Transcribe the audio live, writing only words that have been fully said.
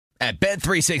At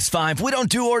Bet365, we don't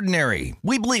do ordinary.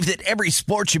 We believe that every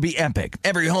sport should be epic.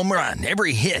 Every home run,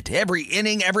 every hit, every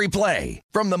inning, every play.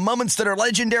 From the moments that are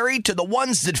legendary to the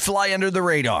ones that fly under the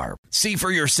radar. See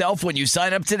for yourself when you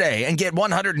sign up today and get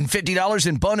 $150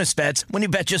 in bonus bets when you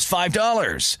bet just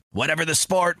 $5. Whatever the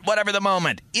sport, whatever the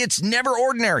moment, it's never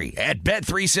ordinary at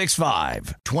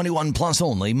Bet365. 21 plus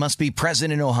only. Must be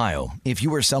present in Ohio. If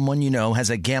you or someone you know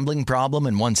has a gambling problem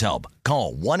and wants help,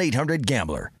 call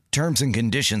 1-800-GAMBLER. Terms and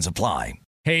conditions apply.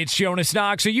 Hey, it's Jonas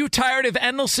Knox. Are you tired of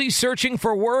endlessly searching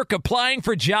for work, applying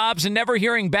for jobs, and never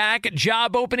hearing back?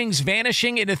 Job openings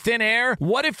vanishing into thin air?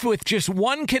 What if with just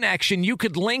one connection, you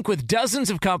could link with dozens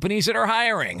of companies that are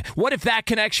hiring? What if that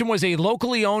connection was a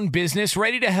locally owned business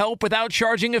ready to help without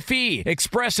charging a fee?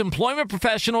 Express Employment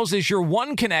Professionals is your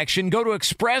one connection. Go to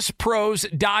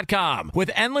expresspros.com.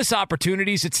 With endless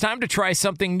opportunities, it's time to try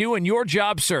something new in your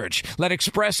job search. Let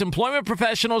Express Employment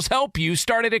Professionals help you.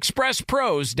 Start at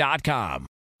expresspros.com.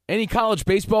 Any college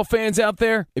baseball fans out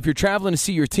there? If you're traveling to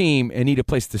see your team and need a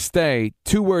place to stay,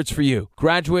 2 words for you: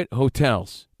 Graduate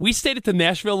Hotels. We stayed at the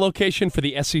Nashville location for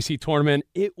the SEC tournament.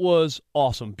 It was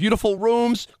awesome. Beautiful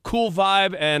rooms, cool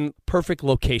vibe, and perfect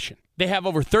location. They have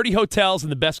over 30 hotels in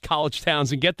the best college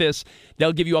towns, and get this,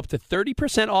 they'll give you up to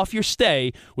 30% off your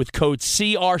stay with code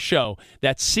CRSHOW.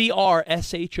 That's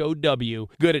CRSHOW.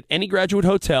 Good at any Graduate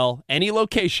Hotel, any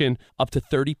location, up to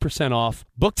 30% off.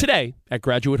 Book today at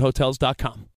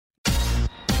graduatehotels.com.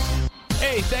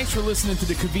 Hey, thanks for listening to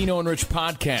the Covino and Rich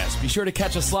podcast. Be sure to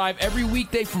catch us live every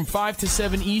weekday from 5 to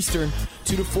 7 Eastern,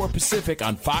 2 to 4 Pacific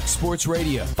on Fox Sports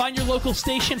Radio. Find your local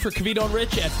station for Covino and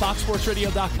Rich at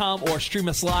foxsportsradio.com or stream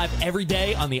us live every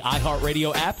day on the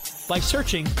iHeartRadio app by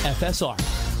searching FSR.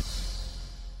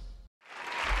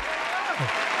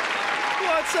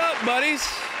 What's up, buddies?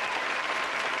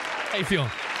 How you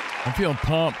feeling? I'm feeling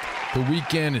pumped. The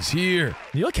weekend is here.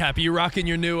 You look happy. You're rocking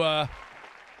your new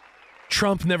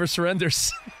Trump Never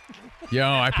Surrenders. Yo,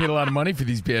 I paid a lot of money for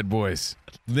these bad boys.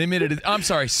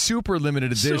 Super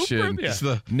limited edition.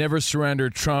 Never Surrender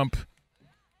Trump.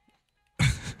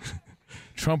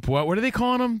 Trump what? What are they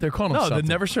calling them? They're calling them something. The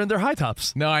Never Surrender high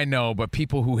tops. No, I know, but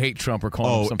people who hate Trump are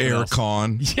calling them something else.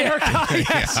 Aircon.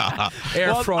 Yeah,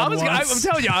 Air fraud I'm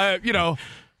telling you,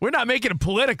 we're not making it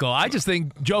political. I just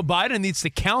think Joe Biden needs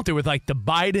to counter with like the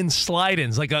Biden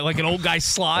slide-ins, like an old guy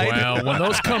slide. Well, when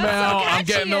those come out, I'm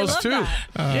getting those too.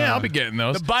 Yeah, I'll be getting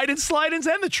those. The Biden slide-ins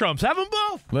and the Trumps. Have them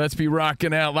both. Let's be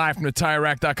rocking out live from the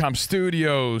TireRack.com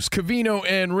studios. Covino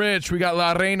and Rich. We got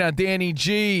La Reina, Danny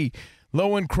G,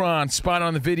 Lowenkron, Spot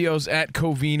on the videos at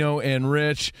Covino and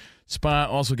Rich.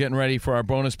 Spot also getting ready for our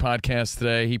bonus podcast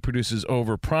today. He produces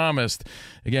Overpromised.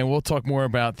 Again, we'll talk more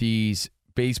about these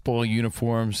baseball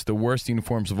uniforms, the worst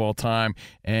uniforms of all time,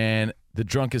 and the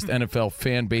drunkest NFL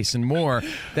fan base and more.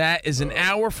 That is an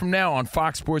hour from now on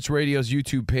Fox Sports Radio's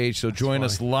YouTube page, so join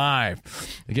us live.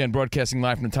 Again, broadcasting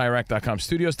live from the TireRack.com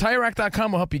studios.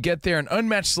 TireRack.com will help you get there. An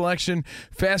unmatched selection,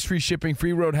 fast free shipping,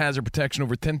 free road hazard protection,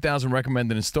 over 10,000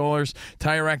 recommended installers.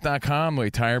 TireRack.com, the way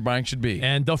tire buying should be.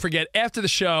 And don't forget, after the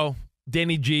show,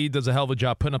 Danny G does a hell of a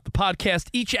job putting up the podcast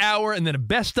each hour, and then a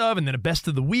best of, and then a best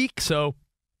of the week. So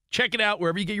check it out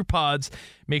wherever you get your pods.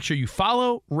 Make sure you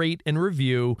follow, rate, and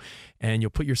review, and you'll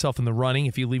put yourself in the running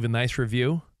if you leave a nice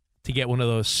review to get one of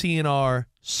those CNR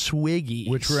Swiggies.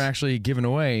 Which we're actually giving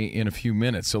away in a few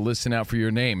minutes, so listen out for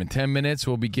your name. In 10 minutes,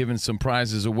 we'll be giving some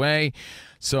prizes away,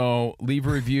 so leave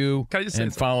a review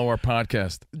and follow our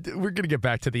podcast. We're going to get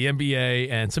back to the NBA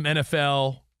and some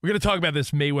NFL. We're going to talk about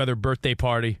this Mayweather birthday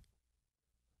party,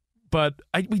 but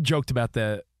we joked about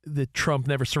the Trump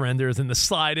Never Surrenders and the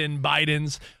slide-in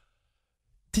Bidens.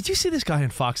 Did you see this guy on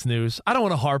Fox News? I don't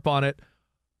want to harp on it,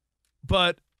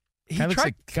 but guy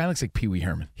looks like Pee Wee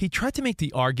Herman. He tried to make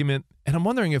the argument, and I'm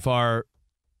wondering if our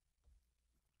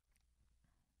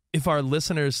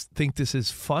listeners think this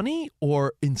is funny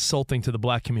or insulting to the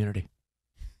black community.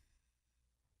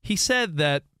 He said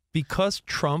that because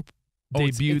Trump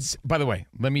debuted. By the way,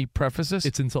 let me preface this.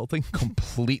 It's insulting.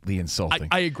 Completely insulting.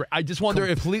 I agree. I just wonder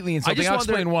completely insulting. I'll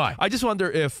explain why. I just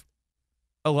wonder if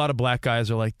a lot of black guys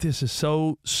are like, this is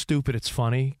so stupid, it's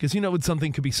funny. Because when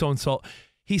something could be so insulting.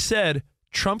 He said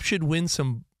Trump should win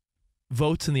some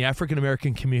votes in the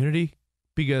African-American community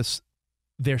because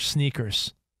they're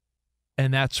sneakers.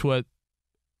 And that's what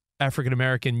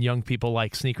African-American young people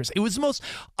like, sneakers. It was the most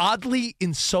oddly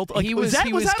insulting. Like, he was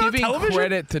giving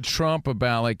credit to Trump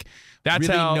about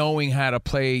knowing how to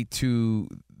play to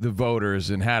the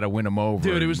voters and how to win them over.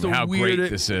 Dude, it was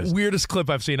the weirdest clip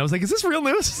I've seen. I was like, is this real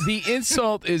news? The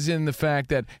insult is in the fact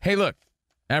that, hey, look,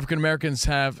 African-Americans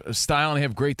have style and they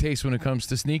have great taste when it comes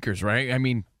to sneakers, right? I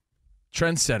mean,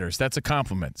 trendsetters, that's a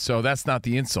compliment. So that's not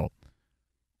the insult.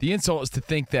 The insult is to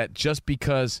think that just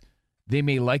because they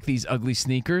may like these ugly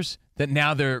sneakers, that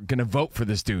now they're going to vote for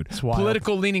this dude. It's wild.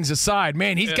 Political leanings aside,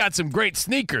 man, he's got some great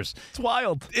sneakers. It's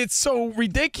wild. It's so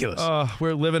ridiculous.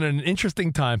 We're living in an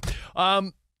interesting time.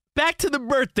 Back to the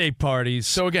birthday parties.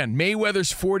 So again,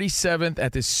 Mayweather's 47th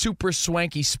at this super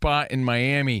swanky spot in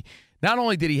Miami. Not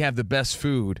only did he have the best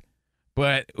food,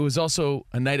 but it was also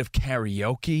a night of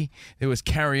karaoke. There was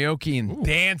karaoke and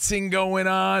dancing going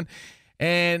on.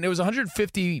 And there was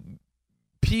 150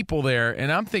 people there.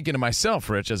 And I'm thinking to myself,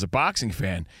 Rich, as a boxing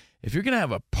fan, if you're going to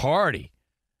have a party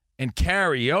and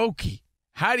karaoke,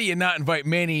 how do you not invite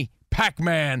Manny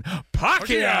Pac-Man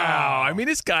Pacquiao? I mean,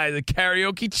 this guy is a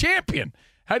karaoke champion.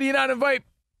 How do you not invite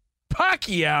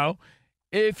Pacquiao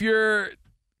if you're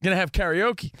going to have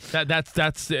karaoke?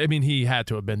 That's. I mean, he had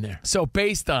to have been there. So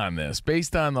based on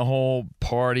the whole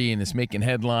party and this making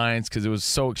headlines because it was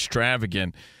so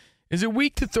extravagant, is it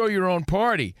weak to throw your own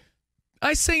party?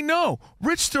 I say no.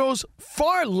 Rich throws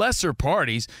far lesser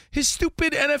parties. His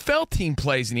stupid NFL team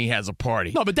plays and he has a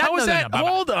party. No, but how is that?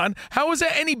 Hold on. How is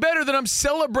that any better than I'm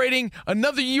celebrating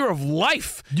another year of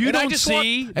life? I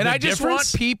just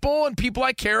want people and people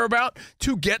I care about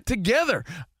to get together.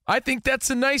 I think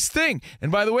that's a nice thing.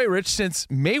 And by the way, Rich, since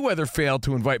Mayweather failed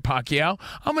to invite Pacquiao,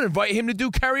 I'm going to invite him to do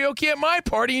karaoke at my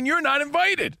party, and you're not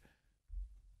invited.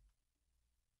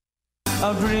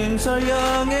 Our dreams are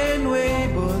young and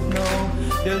we both know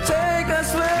they'll take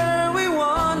us where we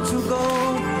want to go.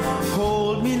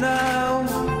 Hold me now,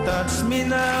 touch me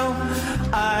now.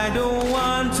 I don't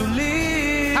want to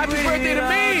leave. Happy birthday to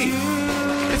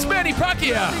me! It's Manny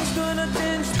Pacquiao.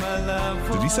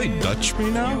 Did he say Dutch me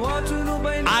now?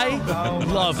 I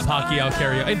love Pacquiao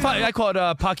karaoke. In fact, I call it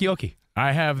Pacquiao.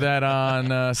 I have that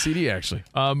on CD, actually.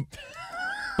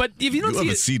 But if you don't have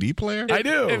a CD player? I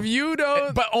do. If you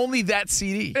don't, but only that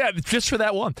CD. Yeah, just for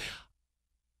that one.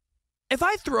 If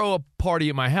I throw a party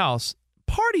at my house,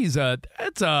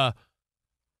 it's a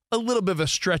little bit of a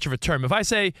stretch of a term. If I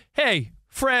say, hey,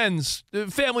 friends,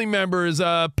 family members,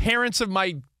 parents of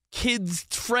my kids'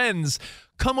 friends,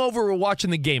 come over, we're watching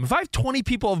the game. If I have 20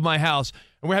 people of my house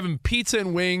and we're having pizza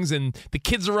and wings and the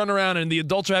kids are running around and the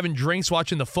adults are having drinks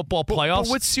watching the football playoffs. But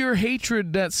what's your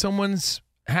hatred that someone's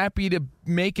happy to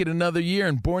make it another year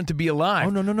and born to be alive? Oh,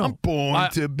 no. I'm born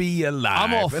to be alive.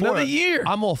 I'm all for another year.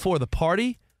 I'm all for the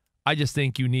party. I just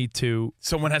think you need to.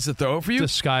 Someone has to throw it for you?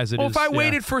 Disguise it. Well, if I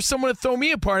waited for someone to throw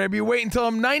me a party, I'd be waiting until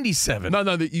I'm 97. No,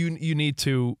 you need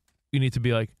to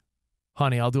be like,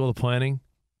 honey, I'll do all the planning,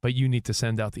 but you need to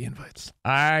send out the invites.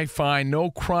 I find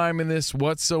no crime in this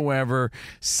whatsoever.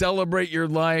 Celebrate your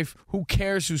life. Who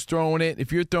cares who's throwing it?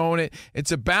 If you're throwing it,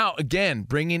 it's about, again,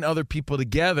 bringing other people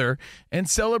together and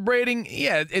celebrating.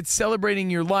 Yeah, it's celebrating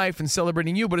your life and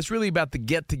celebrating you, but it's really about the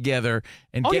get-together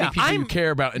and getting people you care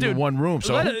about into one room.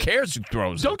 So who cares who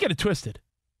throws it? Don't get it twisted.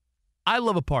 I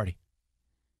love a party.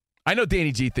 I know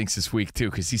Danny G thinks this week,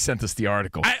 too, because he sent us the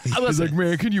article. He's like,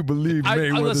 man, can you believe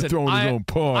Mayweather throwing his own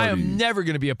party? I am never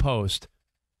going to be opposed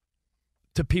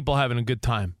to people having a good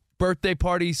time. Birthday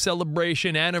party,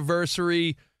 celebration,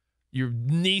 anniversary, your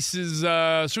niece's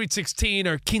sweet 16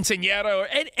 or quinceañera, or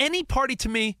any party to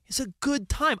me is a good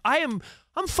time. I'm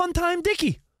Fun Time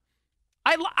Dickie.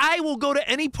 I will go to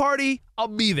any party. I'll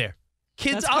be there.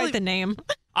 Kids, That's quite the name.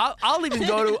 I'll even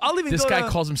go to. This guy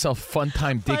calls himself Fun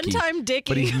Time Dickie. Fun Time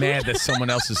Dickie. But he's mad that someone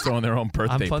else is throwing their own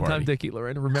birthday I'm Fun party. Time Dickie,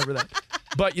 Lorena. Remember that.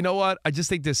 But you know what? I just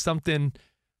think there's something.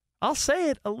 I'll say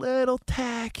it, a little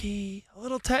tacky.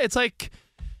 It's like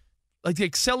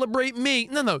celebrate me.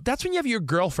 No. That's when you have your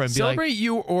girlfriend. Celebrate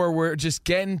you, or we're just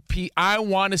getting. I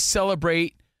want to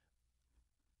celebrate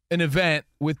an event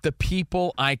with the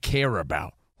people I care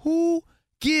about. Who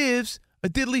gives a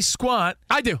diddly squat?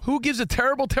 I do. Who gives a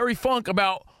terrible Terry Funk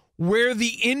about where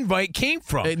the invite came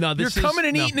from? You're coming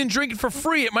and eating and drinking for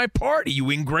free at my party,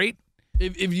 you ingrate.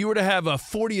 If you were to have a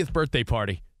 40th birthday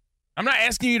party, I'm not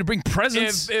asking you to bring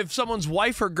presents. If someone's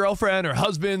wife or girlfriend or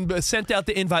husband sent out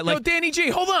the invite, like, no, Danny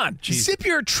G, hold on. Geez. Zip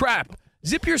your trap.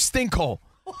 Zip your stink hole.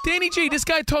 Danny G, this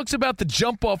guy talks about the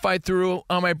jump off I threw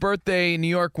on my birthday in New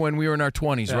York when we were in our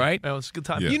 20s, right? It was a good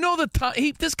time. Yeah. You know the time.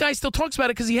 This guy still talks about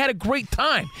it because he had a great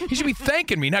time. He should be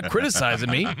thanking me, not criticizing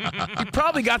me. He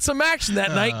probably got some action that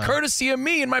night, courtesy of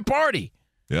me and my party.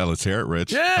 Yeah, let's hear it,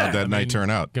 Rich. Yeah. How'd that night turn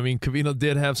out? I mean, Covino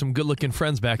did have some good-looking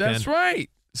friends back then. That's right.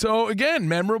 So, again,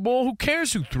 memorable. Who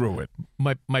cares who threw it?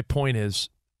 My point is,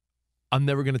 I'm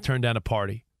never going to turn down a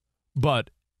party. But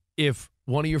if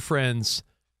one of your friends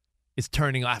is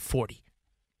turning 40,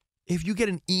 if you get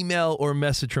an email or a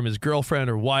message from his girlfriend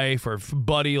or wife or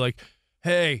buddy like,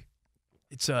 hey,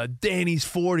 it's Danny's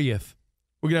 40th.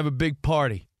 We're going to have a big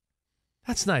party.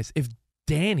 That's nice. If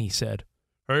Danny said,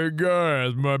 Hey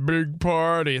guys, my big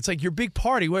party. It's like your big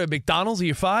party. What, at McDonald's? Are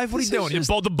you 5? What are you doing?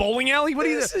 The bowling alley? What are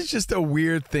you doing? This is just a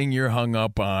weird thing you're hung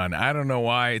up on. I don't know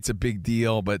why it's a big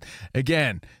deal, but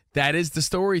again, that is the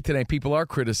story today. People are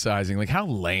criticizing, like, how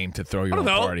lame to throw your own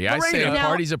party. I say a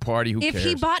party's a party. Who cares? If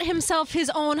he bought himself his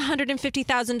own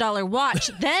 $150,000 watch,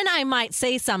 then I might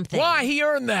say something. Why? He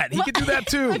earned that. He could do that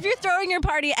too. If you're throwing your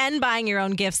party and buying your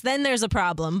own gifts, then there's a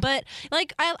problem. But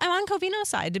like, I'm on Covino's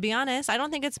side, to be honest. I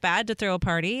don't think it's bad to throw a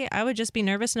party. I would just be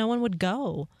nervous no one would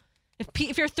go.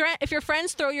 If your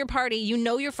friends throw your party, you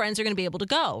know your friends are going to be able to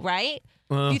go, right?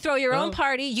 If you throw your own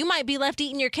party, you might be left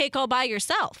eating your cake all by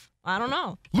yourself. I don't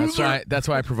know. That's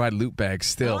why I provide loot bags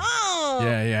still. Oh,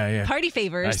 yeah. Party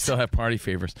favors. I still have party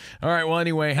favors. All right. Well,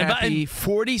 anyway, happy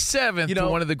 47th to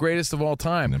one of the greatest of all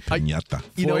time, Piñata.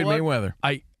 Floyd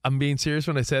Mayweather. I'm being serious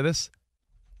when I say this.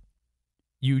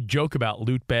 You joke about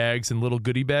loot bags and little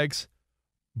goodie bags,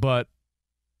 but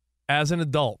as an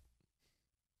adult,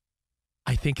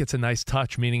 I think it's a nice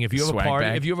touch. Meaning, if you have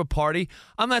a party,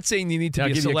 I'm not saying you need to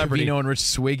be a celebrity. Give you a Covino and Rich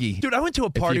Swiggy. Dude, I went to a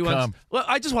party once. Well,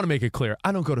 I just want to make it clear.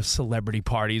 I don't go to celebrity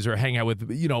parties or hang out with,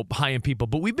 high-end people.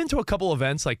 But we've been to a couple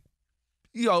events, like,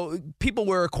 people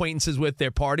we're acquaintances with,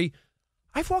 their party.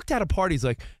 I've walked out of parties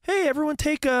like, hey, everyone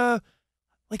take a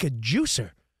juicer.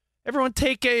 Everyone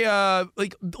take a,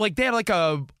 like they had like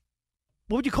a,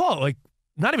 what would you call it? Like,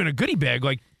 not even a goodie bag,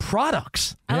 like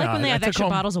products. I like when they have extra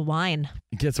bottles of wine.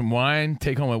 You get some wine,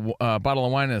 take home a bottle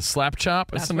of wine and a slap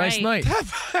chop. That's a nice night.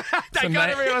 I got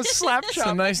everyone a slap chop. It's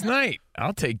a nice night.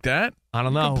 I'll take that. I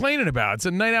don't know. What are you complaining about? It's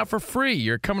a night out for free.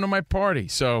 You're coming to my party.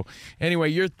 So anyway,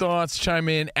 your thoughts, chime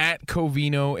in at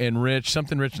Covino and Rich.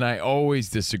 Something Rich and I always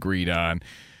disagreed on,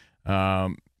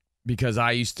 because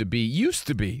I used to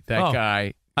be that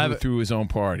guy who threw his own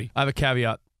party. I have a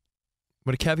caveat.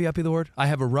 Would a caveat be the word? I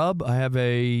have a rub. You have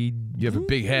a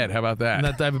big head. How about that?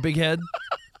 I have a big head.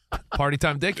 Party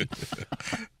time, Dickie.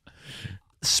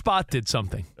 Spot did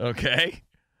something. Okay.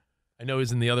 I know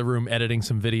he's in the other room editing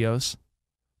some videos,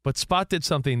 but Spot did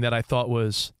something that I thought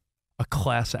was a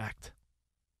class act.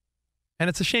 And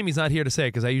it's a shame he's not here to say it,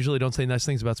 because I usually don't say nice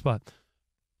things about Spot.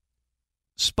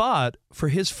 Spot, for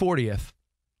his 40th,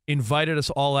 invited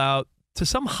us all out to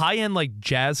some high-end like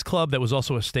jazz club that was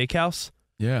also a steakhouse.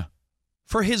 Yeah.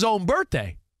 For his own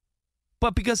birthday.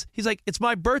 But because he's like, it's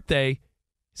my birthday,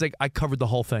 he's like, I covered the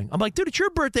whole thing. I'm like, dude, it's your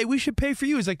birthday. We should pay for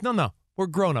you. He's like, no, we're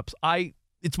grown-ups.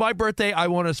 It's my birthday. I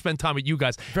want to spend time with you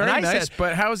guys. Very nice,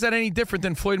 but how is that any different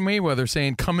than Floyd Mayweather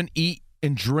saying, come and eat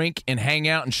and drink and hang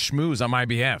out and schmooze on my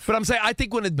behalf? But I'm saying, I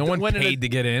think no one paid to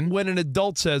get in. When an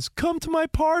adult says, come to my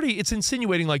party, it's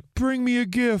insinuating like, bring me a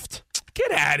gift.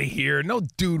 Get out of here. No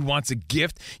dude wants a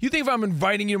gift. You think if I'm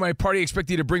inviting you to my party, I expect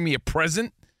you to bring me a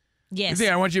present? Yes. You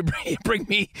think I want you to bring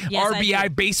me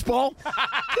RBI baseball?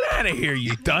 Get out of here,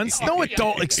 you dunce. No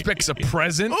adult expects a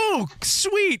present. Oh,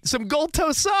 sweet. Some gold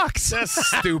toe socks. That's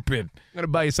stupid. I'm going to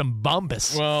buy you some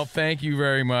Bombas. Well, thank you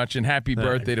very much, and happy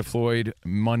birthday to Floyd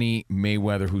Money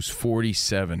Mayweather, who's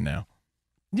 47 now.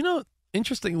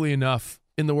 Interestingly enough,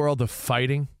 in the world of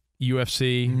fighting,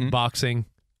 UFC, boxing,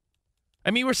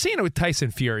 I mean, we're seeing it with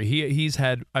Tyson Fury. He's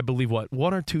had, I believe,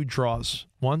 one or two draws?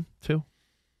 1, 2?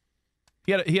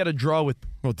 He had a draw with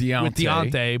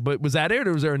Deontay, but was that it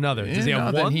or was there another? Does he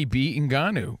have one? Then he beat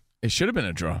Ngannou. It should have been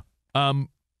a draw.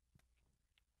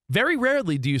 Very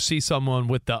rarely do you see someone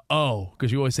with the O,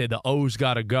 because you always say the O's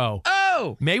got to go.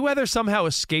 Oh! Mayweather somehow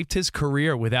escaped his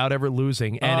career without ever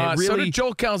losing, and so did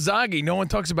Joel Calzaghe. No one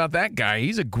talks about that guy.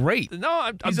 He's a great.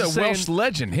 No, he's a Welsh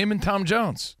legend. Him and Tom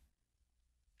Jones.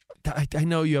 I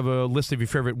know you have a list of your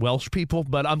favorite Welsh people,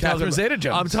 but I'm Catherine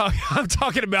Zeta-Jones. I'm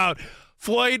talking about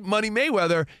Floyd Money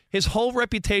Mayweather. His whole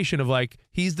reputation of like,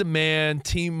 he's the man,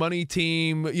 team, money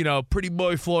team, pretty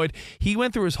boy Floyd. He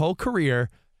went through his whole career,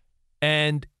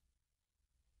 and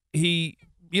he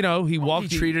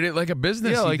walked. He treated it like a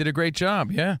business. He did a great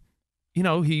job. Yeah.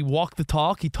 He walked the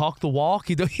talk. He talked the walk.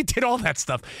 He did all that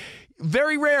stuff.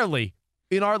 Very rarely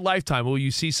in our lifetime will you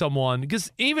see someone,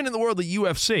 because even in the world of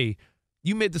UFC,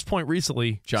 you made this point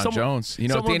recently. John Jones.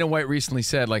 Dana White recently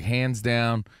said, like, hands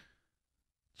down,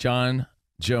 John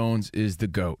Jones is the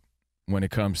GOAT when it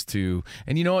comes to,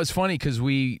 and it's funny because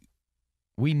we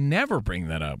never bring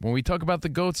that up. When we talk about the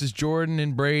GOATs, it's Jordan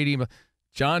and Brady.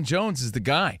 John Jones is the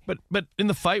guy. But in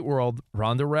the fight world,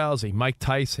 Ronda Rousey, Mike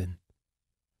Tyson,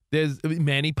 there's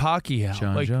Manny Pacquiao.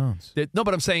 John Jones. No,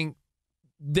 but I'm saying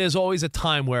there's always a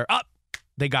time where,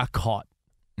 they got caught.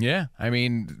 Yeah, I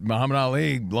mean, Muhammad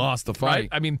Ali lost the fight. Right?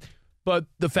 I mean, but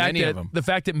the fact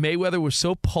that Mayweather was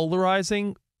so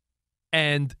polarizing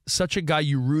and such a guy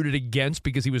you rooted against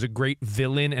because he was a great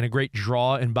villain and a great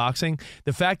draw in boxing,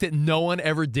 the fact that no one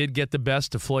ever did get the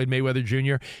best of Floyd Mayweather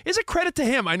Jr. is a credit to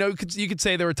him. I know you could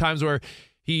say there were times where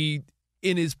he,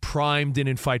 in his prime,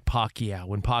 didn't fight Pacquiao.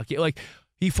 When Pacquiao,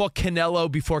 he fought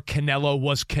Canelo before Canelo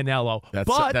was Canelo.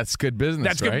 That's good business.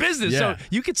 That's right? good business. Yeah. So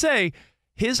you could say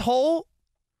his whole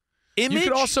image. You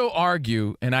could also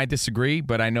argue, and I disagree,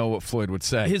 but I know what Floyd would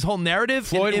say. His whole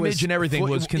narrative and image and everything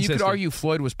was consistent. You could argue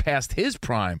Floyd was past his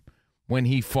prime when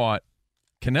he fought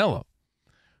Canelo,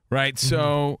 right? Mm-hmm.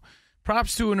 So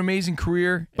props to an amazing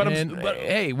career. But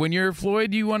hey, when you're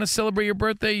Floyd, you want to celebrate your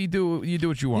birthday, you do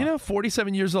what you want.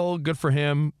 47 years old, good for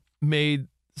him, made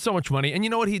so much money. And you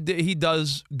know what? He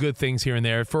does good things here and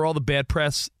there. For all the bad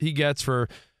press he gets for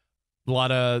a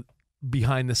lot of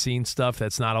behind-the-scenes stuff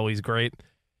that's not always great,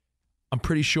 I'm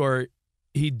pretty sure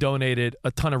he donated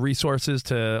a ton of resources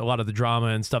to a lot of the drama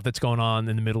and stuff that's going on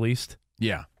in the Middle East.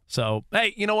 Yeah. So,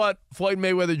 hey, you know what? Floyd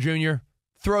Mayweather Jr.,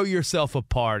 throw yourself a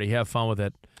party. Have fun with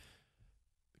it.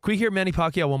 Can we hear Manny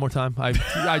Pacquiao one more time? I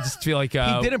just feel like...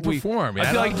 he didn't perform. I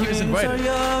feel like he was invited.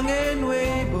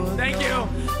 Thank you.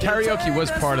 Karaoke was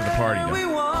part of the party,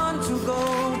 though.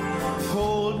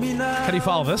 How do you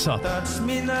follow this up?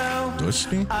 Does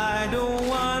he? I don't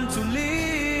want to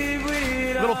live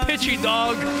without Little pitchy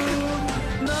dog.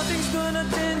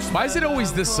 Why is it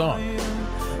always this song?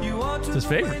 It's his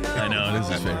favorite. I know, it is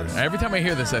his favorite. Every time I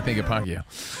hear this, I think of Pacquiao.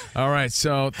 All right,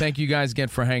 so thank you guys again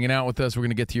for hanging out with us. We're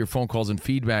going to get to your phone calls and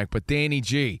feedback. But Danny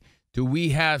G, do we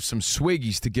have some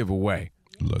Swiggies to give away?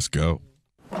 Let's go.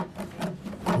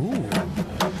 Ooh.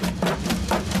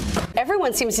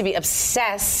 Everyone seems to be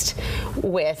obsessed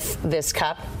with this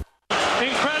cup.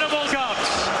 Incredible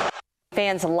cups.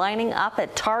 Fans lining up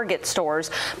at Target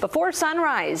stores before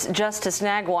sunrise just to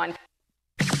snag one.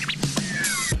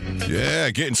 Yeah,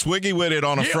 getting swiggy with it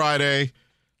on a Friday.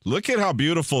 Look at how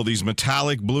beautiful these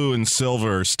metallic blue and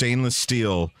silver stainless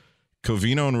steel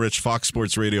Covino and Rich Fox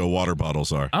Sports Radio water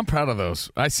bottles are. I'm proud of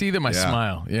those. I see them, I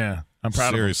smile. Yeah, I'm proud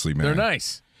of them. Seriously, man. They're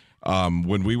nice.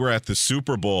 When we were at the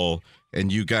Super Bowl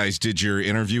and you guys did your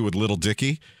interview with Little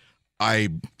Dicky, I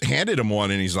handed him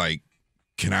one and he's like,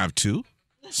 "Can I have two?"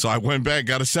 So I went back,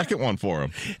 got a second one for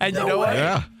him. And you know what?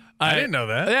 Yeah. I didn't know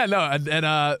that. Yeah, no.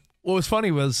 And what was funny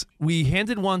was we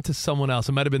handed one to someone else.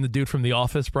 It might have been the dude from The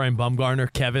Office, Brian Baumgartner,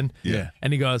 Kevin. Yeah.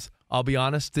 And he goes, "I'll be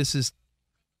honest, this is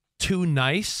too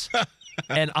nice."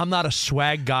 And I'm not a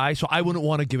swag guy, so I wouldn't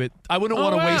want to give it. I wouldn't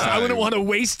want to waste. I wouldn't want to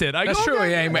waste it. That's true.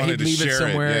 Yeah, he'd leave it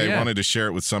somewhere. Yeah, he wanted to share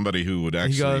it with somebody who would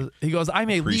actually. He goes. I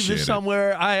may leave this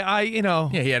somewhere. Yeah,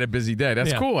 he had a busy day.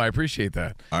 That's cool. I appreciate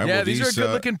that. All right, yeah, well, these are a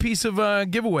good-looking piece of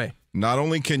giveaway. Not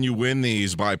only can you win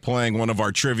these by playing one of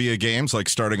our trivia games, like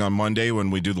starting on Monday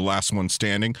when we do the last one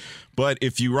standing, but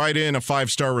if you write in a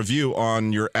 5-star review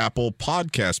on your Apple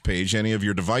podcast page, any of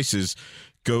your devices,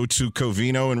 go to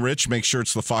Covino and Rich. Make sure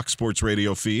it's the Fox Sports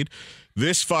Radio feed.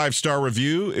 This 5-star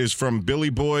review is from Billy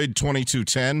Boyd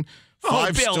 2210.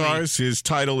 5 stars. His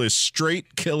title is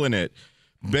Straight Killing It.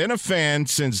 Been a fan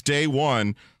since day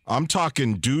one. I'm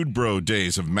talking dude bro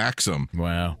days of Maxim.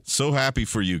 Wow. So happy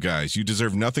for you guys. You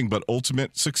deserve nothing but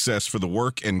ultimate success for the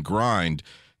work and grind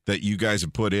that you guys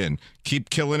have put in. Keep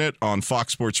killing it on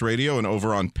Fox Sports Radio and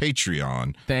over on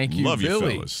Patreon. Thank you, Love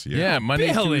Billy. you, fellas. Yeah,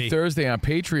 Monday through Thursday on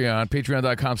Patreon,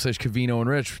 patreon.com/Covino and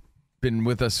Rich. Been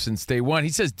with us since day one. He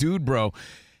says, dude, bro.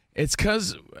 It's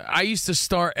because I used to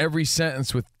start every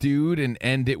sentence with dude and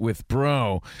end it with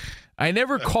bro. I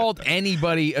never called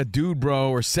anybody a dude,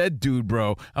 bro, or said dude,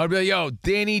 bro. I would be like, yo,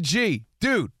 Danny G,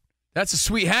 dude, that's a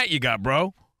sweet hat you got,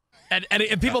 bro. And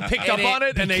people picked up on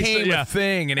it, and they became a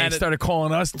thing, and they started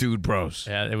calling us dude bros.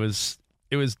 Yeah, it was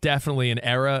definitely an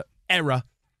era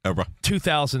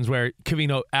 2000s where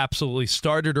Covino absolutely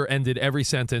started or ended every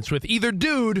sentence with either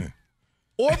dude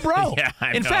or bro. Yeah,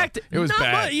 I In know. fact, it was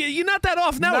bad. You're not that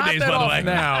off nowadays, not that by the off way.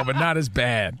 now, but not as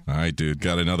bad. All right, dude.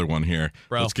 Got another one here.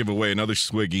 Bro. Let's give away another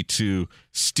swiggy to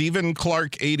Stephen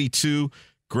Clark 82.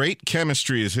 Great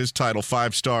chemistry is his title,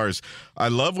 5 stars. I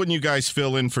love when you guys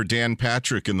fill in for Dan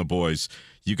Patrick and the boys.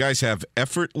 You guys have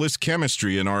effortless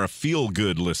chemistry and are a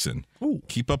feel-good listen. Ooh.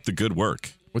 Keep up the good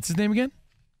work. What's his name again?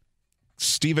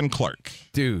 Stephen Clark.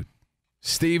 Dude,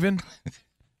 Stephen,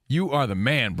 you are the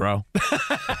man, bro.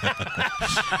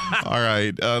 All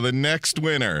right, the next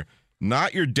winner.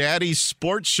 Not Your Daddy's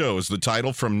Sports Show is the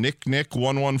title from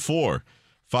Nick114.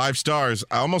 5 stars.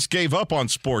 I almost gave up on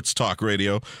sports talk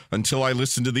radio until I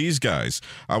listened to these guys.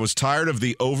 I was tired of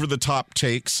the over-the-top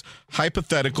takes,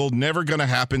 hypothetical,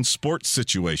 never-gonna-happen sports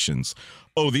situations.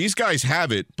 Oh, these guys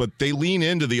have it, but they lean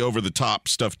into the over-the-top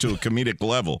stuff to a comedic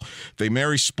level. They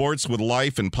marry sports with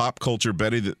life and pop culture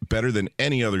better than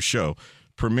any other show.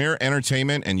 Premier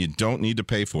entertainment, and you don't need to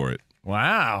pay for it.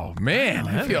 Wow, man,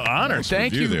 I feel honored. Nice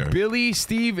Thank review you, there. Billy,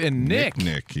 Steve, and Nick.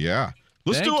 Nick, yeah.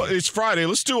 Thank It's Friday.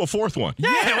 Let's do a fourth one.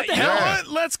 Yeah, what the hell?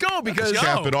 Let's go because Let's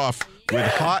cap it off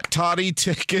with Hot Toddy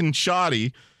Tickin'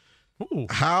 Shoddy.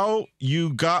 How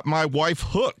You Got My Wife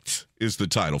Hooked is the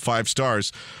title. 5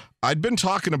 stars. I'd been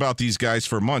talking about these guys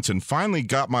for months and finally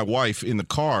got my wife in the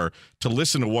car to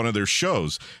listen to one of their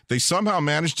shows. They somehow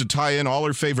managed to tie in all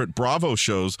her favorite Bravo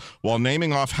shows while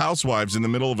naming off housewives in the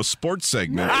middle of a sports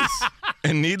segment. Nice.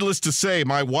 And needless to say,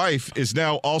 my wife is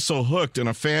now also hooked and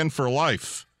a fan for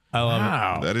life. I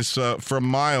love it. That is from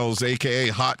Miles,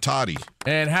 a.k.a. Hot Toddy.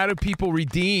 And how do people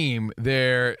redeem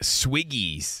their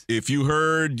swiggies? If you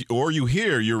heard or you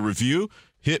hear your review,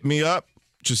 hit me up.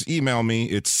 Just email me.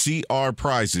 It's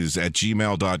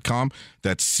crprizes@gmail.com.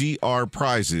 That's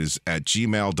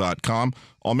crprizes@gmail.com.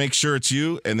 I'll make sure it's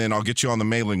you, and then I'll get you on the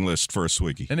mailing list for a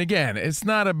swiggy. And again, it's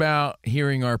not about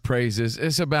hearing our praises.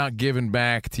 It's about giving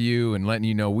back to you and letting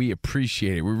you know we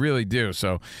appreciate it. We really do.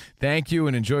 So thank you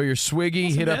and enjoy your swiggy.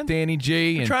 Awesome, Hit man. up Danny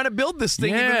G. We're And trying to build this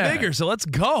thing Yeah. even bigger, so let's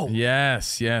go.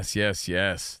 yes. Man,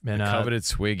 The coveted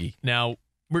swiggy. Now,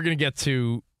 we're going to get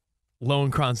to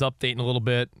Lowenkron's update in a little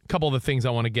bit. A couple of the things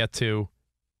I want to get to.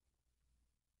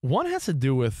 One has to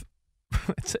do with,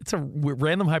 it's a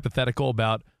random hypothetical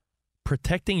about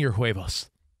protecting your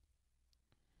huevos.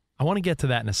 I want to get to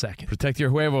that in a second. Protect your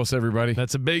huevos, everybody.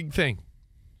 That's a big thing.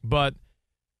 But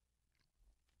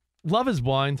Love is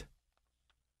Blind,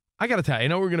 I got to tell you, I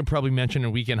know we're going to probably mention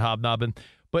in Weekend Hobnobbing,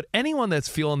 but anyone that's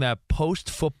feeling that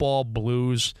post-football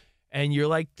blues and you're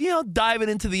like, diving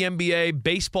into the NBA,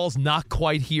 baseball's not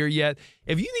quite here yet.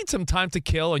 If you need some time to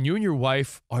kill and you and your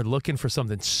wife are looking for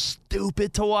something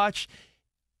stupid to watch,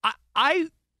 I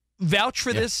vouch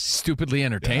for this. Stupidly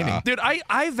entertaining. Yeah. Dude,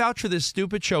 I vouch for this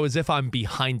stupid show as if I'm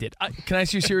behind it. Can I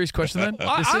ask you a serious question then? This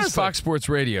Honestly. is Fox Sports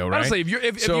Radio, right? Honestly,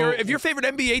 if your favorite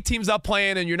NBA team's not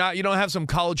playing and you don't have some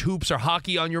college hoops or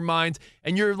hockey on your mind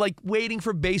and you're like waiting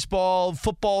for baseball,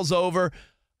 football's over,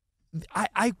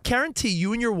 I guarantee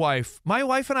you and your wife, my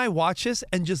wife and I watch this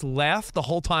and just laugh the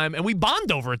whole time and we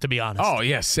bond over it, to be honest. Oh,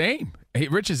 yeah, same. Hey,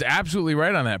 Rich is absolutely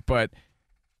right on that, but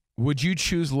would you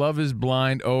choose Love is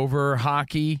Blind over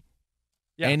hockey,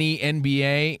 any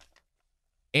NBA,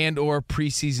 and or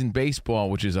preseason baseball,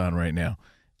 which is on right now?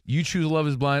 You choose Love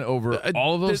is Blind over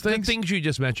all of those things? The things you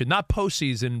just mentioned, not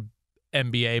postseason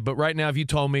NBA, but right now if you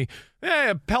told me,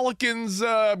 hey, Pelicans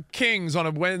Kings on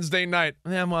a Wednesday night,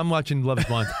 I'm watching Love is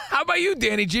Blind. How about you,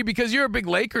 Danny G? Because you're a big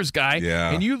Lakers guy,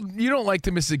 and you don't like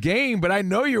to miss a game, but I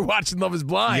know you're watching Love is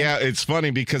Blind. Yeah, it's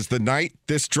funny because the night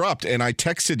this dropped, and I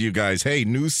texted you guys, hey,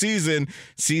 new season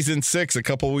 6, a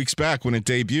couple weeks back when it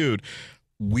debuted.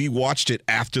 We watched it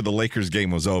after the Lakers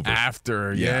game was over.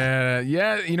 After, yeah.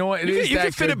 You know what? You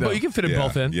can fit it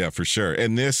both in. Yeah, for sure.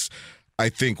 And this, I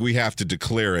think we have to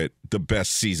declare it the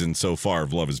best season so far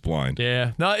of Love is Blind.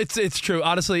 Yeah. No, it's true.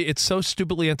 Honestly, it's so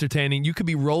stupidly entertaining. You could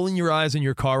be rolling your eyes in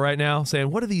your car right now saying,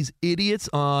 what are these idiots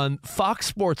on Fox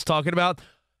Sports talking about?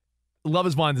 Love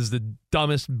is Blind is the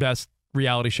dumbest, best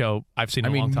reality show I've seen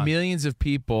in a long time. Millions of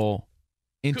people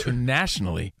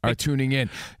internationally are tuning in.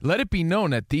 Let it be known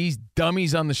that these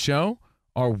dummies on the show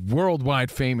are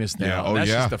worldwide famous now. That's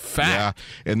just a fact.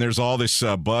 Yeah. And there's all this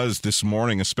buzz this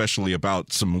morning, especially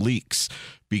about some leaks,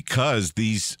 because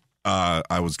these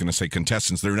I was going to say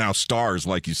contestants, they're now stars,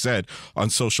 like you said, on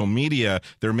social media.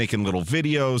 They're making little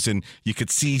videos, and you could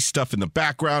see stuff in the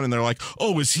background, and they're like,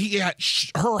 oh, is he at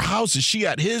her house? Is she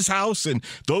at his house? And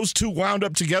those two wound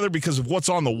up together because of what's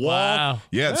on the wall. Wow.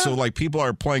 Yeah, so like people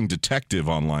are playing detective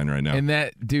online right now. And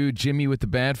that dude, Jimmy with the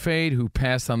bad fade, who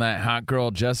passed on that hot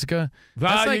girl, Jessica.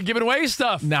 Wow, you're giving away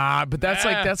stuff. Nah, but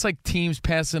that's like teams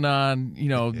passing on,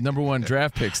 number one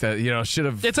draft picks that, should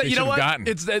have gotten.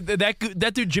 It's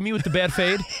that dude, Jimmy with the bad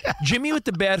fade. Jimmy with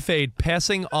the bad fade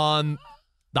passing on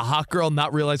the hot girl,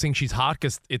 not realizing she's hot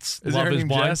because it's Is Love her is name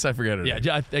Blind. Jess? I forget her name.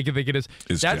 Yeah, I think it is.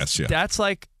 Jess, yeah. That's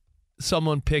like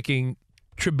someone picking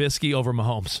Trubisky over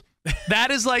Mahomes.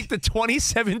 That is like the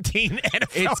 2017 NFL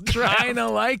It's draft. kind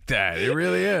of like that. It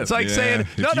really is. It's like saying,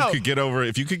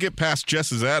 if you could get past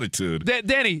Jess's attitude.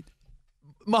 Danny,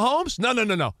 Mahomes? No.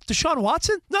 Deshaun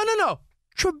Watson? No.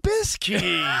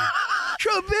 Trubisky.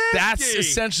 That's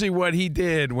essentially what he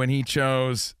did when he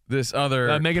chose this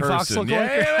other Megan person. Fox look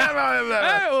like?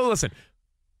 Hey, well, listen,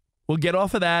 we'll get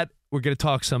off of that. We're going to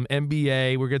talk some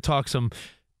NBA. We're going to talk some.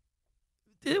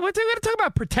 We're going to talk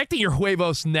about protecting your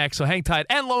huevos next. So hang tight.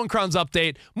 And Lowenkron's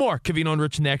update. More Covino and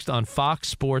Rich next on Fox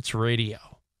Sports Radio.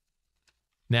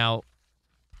 Now,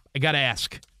 I got to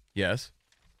ask. Yes.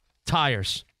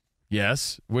 Tires.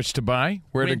 Yes. Which to buy?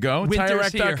 Where to go?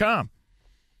 Winter's TireRack.com.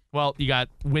 Well, you got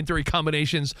wintry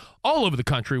combinations all over the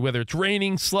country, whether it's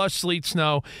raining, slush, sleet,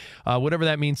 snow, whatever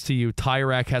that means to you. Tire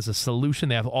Rack has a solution.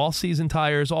 They have all-season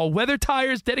tires, all-weather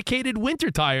tires, dedicated winter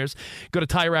tires. Go to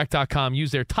TireRack.com.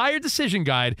 Use their Tire Decision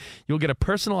Guide. You'll get a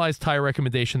personalized tire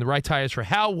recommendation, the right tires for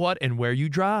how, what, and where you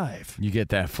drive. You get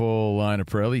that full line of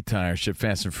Pirelli tires shipped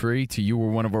fast and free to you or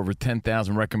one of over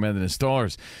 10,000 recommended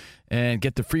installers. And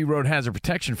get the free road hazard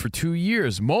protection for 2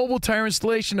 years. Mobile tire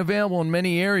installation available in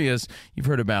many areas. You've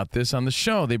heard about this on the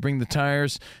show. They bring the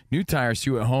tires, new tires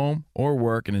to you at home or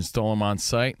work and install them on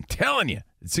site. I'm telling you,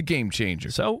 it's a game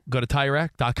changer. So go to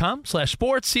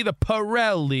TireRack.com/sports. See the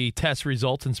Pirelli test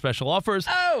results and special offers.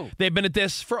 They've been at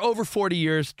this for over 40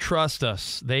 years. Trust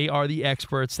us. They are the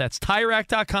experts. That's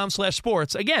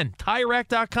TireRack.com/sports. Again,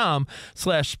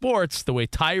 TireRack.com/sports, the way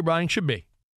tire buying should be.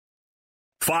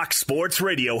 Fox Sports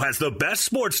Radio has the best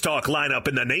sports talk lineup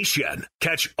in the nation.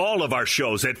 Catch all of our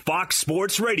shows at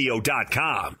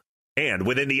foxsportsradio.com. And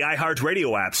within the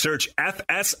iHeartRadio app, search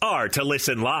FSR to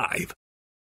listen live.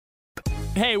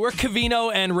 Hey, we're Covino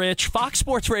and Rich, Fox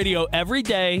Sports Radio every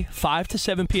day, 5 to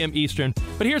 7 p.m. Eastern.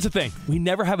 But here's the thing. We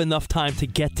never have enough time to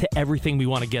get to everything we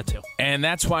want to get to. And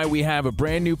that's why we have a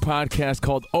brand new podcast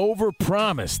called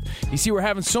Overpromised. You see, we're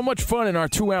having so much fun in our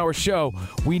 2-hour show,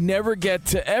 we never get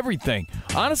to everything.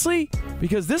 Honestly,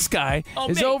 because this guy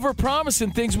is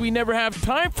overpromising things we never have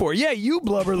time for. Yeah, you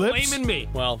blubber lips. Blaming me.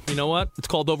 Well, you know what? It's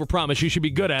called Overpromise. You should be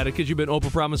good at it because you've been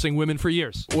overpromising women for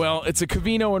years. Well, it's a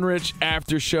Covino and Rich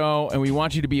after show, and we want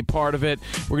you to be a part of it.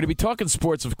 We're going to be talking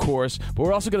sports, of course, but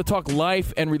we're also going to talk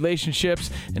life and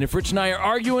relationships. And if Rich and I are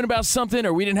arguing about something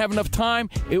or we didn't have enough time,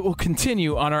 it will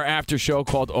continue on our after show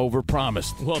called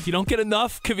Overpromised. Well, if you don't get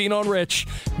enough Covino and Rich,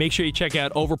 make sure you check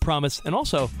out Overpromise, and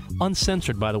also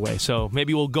uncensored, by the way. So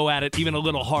maybe we'll go at it even a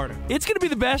little harder. It's going to be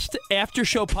the best after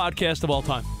show podcast of all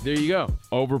time. There you go.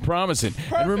 Overpromising.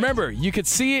 And remember, you could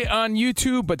see it on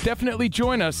YouTube, but definitely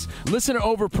join us. Listen to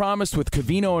Overpromised with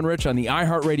Covino and Rich on the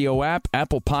iHeartRadio app,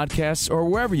 Apple Podcasts, or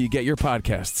wherever you get your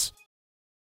podcasts.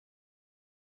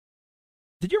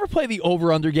 Did you ever play the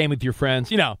over-under game with your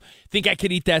friends? You know, think I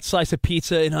could eat that slice of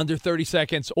pizza in under 30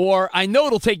 seconds? Or I know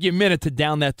it'll take you a minute to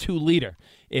down that 2-liter.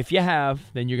 If you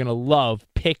have, then you're going to love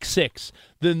Pick 6,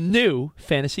 the new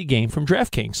fantasy game from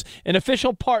DraftKings, an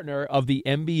official partner of the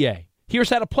NBA. Here's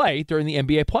how to play during the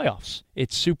NBA playoffs.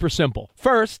 It's super simple.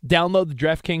 First, download the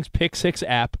DraftKings Pick 6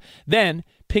 app. Then,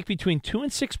 pick between 2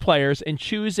 and 6 players and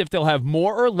choose if they'll have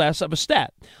more or less of a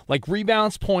stat, like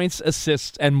rebounds, points,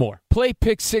 assists, and more. Play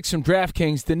Pick 6 from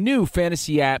DraftKings, the new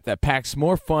fantasy app that packs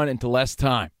more fun into less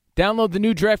time. Download the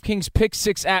new DraftKings Pick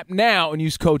 6 app now and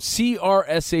use code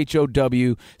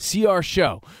CRSHOW,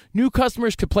 CRSHOW. New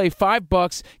customers could play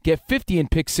 $5, get 50 in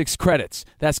Pick 6 credits.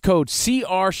 That's code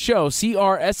CRSHOW,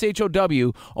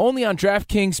 CRSHOW, only on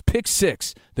DraftKings Pick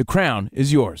 6. The crown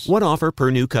is yours. One offer per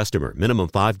new customer. Minimum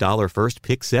 $5 first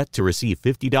pick set to receive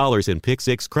 $50 in Pick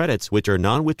 6 credits, which are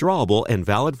non-withdrawable and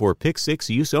valid for Pick 6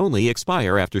 use only.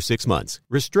 Expire after 6 months.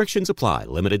 Restrictions apply.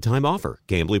 Limited time offer.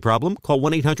 Gambling problem? Call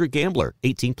 1-800-GAMBLER.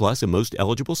 18 plus in most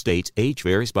eligible states. Age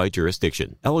varies by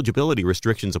jurisdiction. Eligibility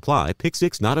restrictions apply. Pick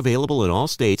 6 not available in all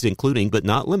states, including but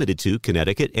not limited to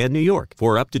Connecticut and New York.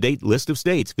 For up-to-date list of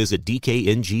states, visit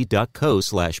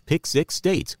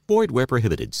dkng.co/pick6states. Void where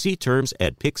prohibited. See terms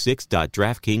at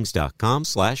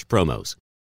pick6.draftkings.com/promos.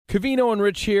 Covino and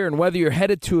Rich here, and whether you're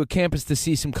headed to a campus to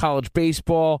see some college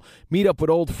baseball, meet up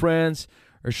with old friends,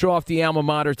 or show off the alma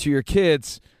mater to your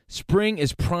kids, spring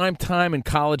is prime time in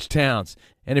college towns.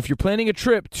 And if you're planning a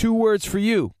trip, 2 words for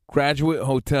you: Graduate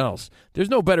Hotels. There's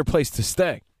no better place to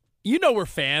stay. You know we're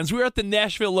fans. We were at the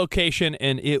Nashville location,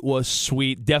 and it was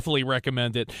sweet. Definitely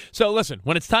recommend it. So listen,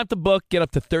 when it's time to book, get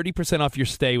up to 30% off your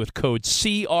stay with code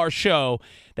CRSHOW.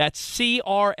 That's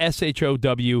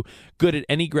CRSHOW. Good at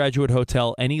any Graduate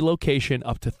Hotel, any location,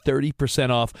 up to 30%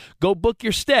 off. Go book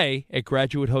your stay at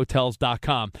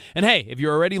graduatehotels.com. And hey, if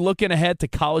you're already looking ahead to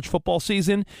college football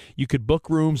season, you could book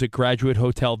rooms at Graduate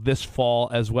Hotel this fall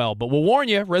as well. But we'll warn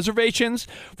you, reservations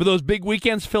for those big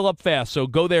weekends fill up fast, so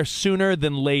go there sooner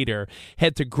than later.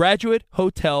 Head to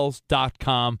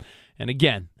graduatehotels.com. And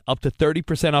again, up to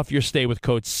 30% off your stay with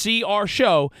code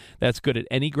CRSHOW. That's good at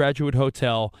any Graduate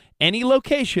Hotel, any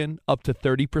location, up to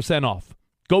 30% off.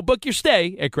 Go book your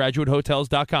stay at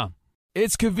graduatehotels.com.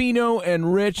 It's Covino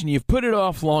and Rich, and you've put it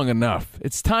off long enough.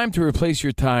 It's time to replace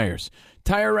your tires.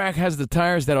 Tire Rack has the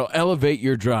tires that'll elevate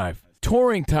your drive.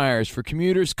 Touring tires for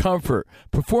commuters' comfort,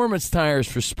 performance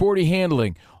tires for sporty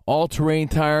handling, all-terrain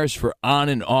tires for on-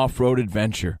 and off-road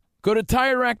adventure. Go to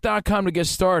TireRack.com to get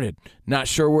started. Not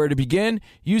sure where to begin?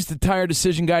 Use the Tire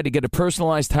Decision Guide to get a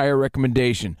personalized tire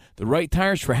recommendation. The right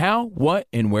tires for how, what,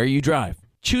 and where you drive.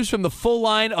 Choose from the full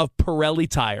line of Pirelli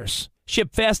tires.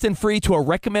 Ship fast and free to a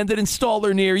recommended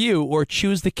installer near you, or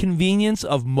choose the convenience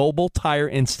of mobile tire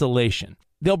installation.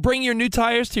 They'll bring your new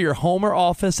tires to your home or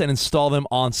office and install them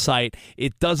on site.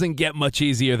 It doesn't get much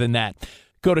easier than that.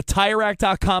 Go to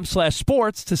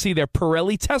TireRack.com/sports to see their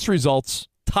Pirelli test results,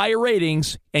 tire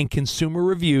ratings, and consumer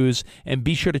reviews, and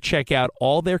be sure to check out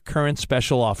all their current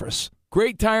special offers.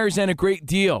 Great tires and a great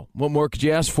deal. What more could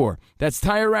you ask for? That's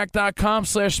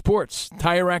TireRack.com/sports.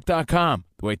 TireRack.com,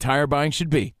 the way tire buying should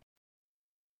be.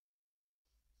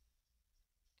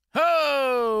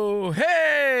 Ho!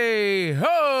 Hey!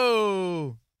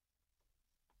 Ho!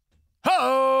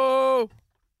 Ho!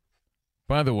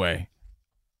 By the way,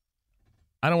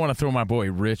 I don't want to throw my boy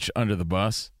Rich under the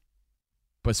bus,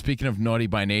 but speaking of naughty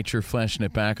by nature, flashing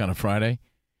it back on a Friday,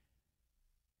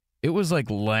 it was like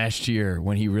last year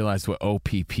when he realized what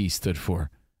OPP stood for.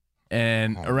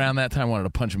 And around that time, I wanted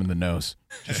to punch him in the nose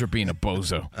just for being a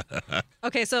bozo.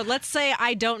 Okay, so let's say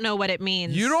I don't know what it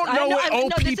means. You don't know what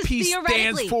OPP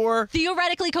stands for?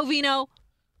 Theoretically, Covino,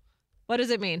 what does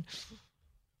it mean?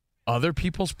 Other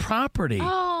people's property.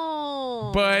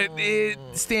 Oh. But it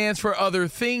stands for other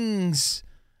things.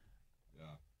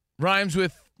 Rhymes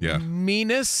with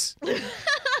meanness.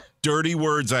 Dirty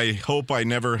words I hope I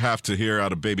never have to hear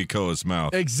out of Baby Koa's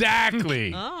mouth.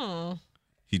 Exactly. Oh.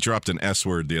 He dropped an S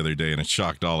word the other day, and it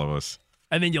shocked all of us.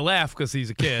 And then you laugh because he's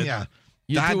a kid. Yeah.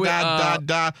 You do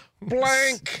it,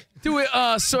 blank. Do it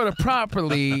sort of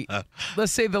properly.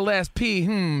 Let's say the last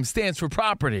P, stands for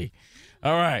property.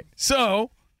 All right. So,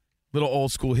 little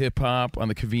old school hip hop on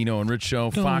the Covino and Rich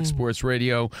Show, Fox Sports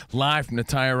Radio, live from the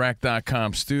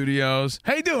TireRack.com studios.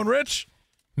 How you doing, Rich?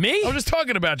 Me? I was just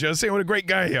talking about you. I was saying what a great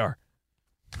guy you are.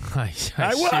 I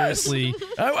was. Seriously.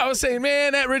 I was saying,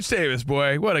 man, that Rich Davis,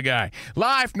 boy, what a guy.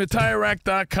 Live from the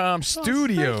TireRack.com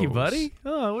studios. Thank you, buddy.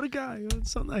 Oh, what a guy.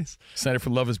 It's so nice. Excited for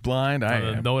Love is Blind? I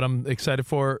am. Know what I'm excited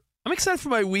for? I'm excited for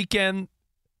my weekend.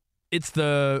 It's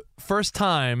the first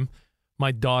time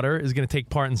my daughter is going to take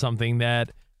part in something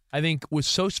that I think was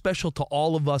so special to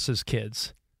all of us as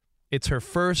kids. It's her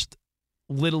first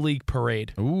Little League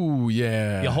parade. Ooh,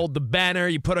 yeah. You hold the banner,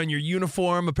 you put on your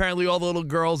uniform. Apparently all the little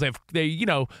girls, they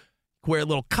wear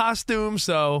little costumes.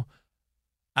 So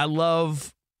I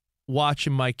love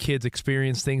watching my kids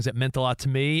experience things that meant a lot to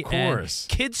me. Of course.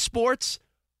 And kids sports,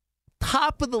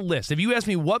 top of the list. If you ask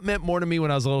me what meant more to me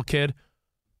when I was a little kid,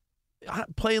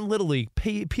 playing Little League,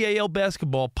 PAL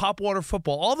basketball, pop water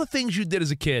football, all the things you did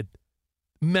as a kid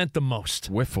meant the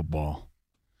most. Wiffle ball.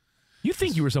 You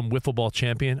think you were some wiffle ball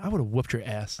champion? I would have whooped your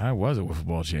ass. I was a wiffle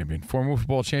ball champion. Former wiffle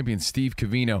ball champion Steve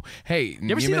Covino. Hey,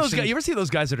 you ever see those guys? You ever see those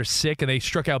guys that are sick and they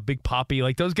struck out Big Poppy?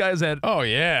 Like those guys that. Oh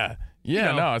yeah,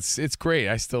 yeah. No, it's great.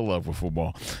 I still love wiffle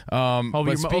ball.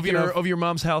 Over your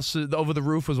mom's house, over the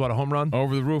roof was what, a home run?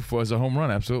 Over the roof was a home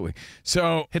run. Absolutely.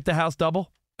 So hit the house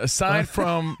double. Aside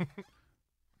from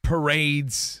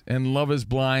parades and Love is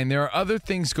Blind, there are other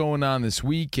things going on this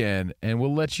weekend, and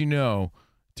we'll let you know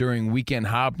during weekend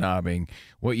hobnobbing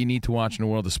what you need to watch in the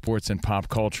world of sports and pop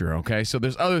culture, okay? So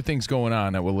there's other things going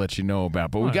on that we'll let you know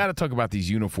about, but we got to talk about these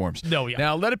uniforms. No, yeah.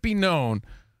 Now, let it be known,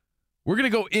 we're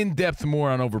going to go in-depth more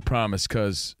on Overpromise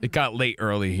because it got late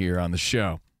early here on the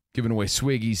show. Giving away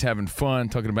Swiggies, having fun,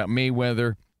 talking about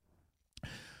Mayweather.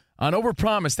 On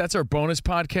Overpromise, that's our bonus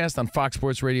podcast on Fox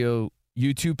Sports Radio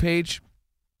YouTube page.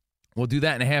 We'll do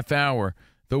that in a half hour.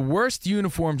 The worst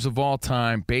uniforms of all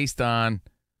time based on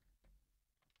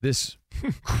this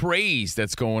craze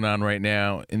that's going on right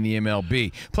now in the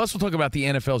MLB. Plus, we'll talk about the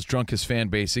NFL's drunkest fan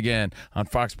base again on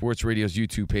Fox Sports Radio's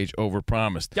YouTube page,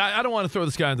 Overpromised. Yeah, I don't want to throw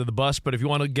this guy under the bus, but if you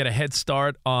want to get a head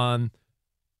start on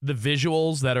the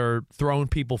visuals that are throwing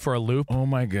people for a loop. Oh,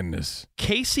 my goodness.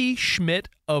 Casey Schmidt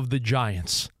of the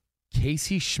Giants.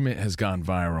 Casey Schmidt has gone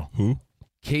viral. Who?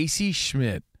 Casey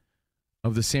Schmidt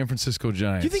of the San Francisco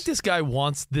Giants. Do you think this guy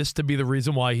wants this to be the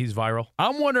reason why he's viral?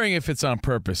 I'm wondering if it's on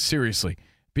purpose, seriously.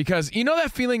 Because you know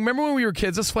that feeling, remember when we were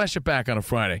kids? Let's flash it back on a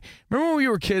Friday. Remember when we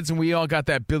were kids and we all got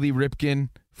that Billy Ripken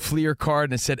Fleer card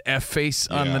and it said F-face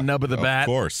on the nub of the bat? Of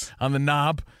course. On the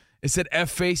knob. It said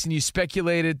F-face and you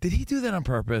speculated, did he do that on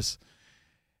purpose?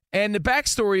 And the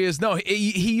backstory is, no,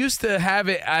 he used to have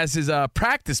it as his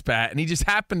practice bat and he just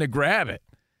happened to grab it.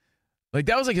 Like,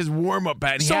 that was like his warm-up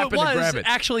bat, and he happened to grab it.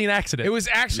 Actually an accident. It was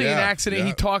actually an accident.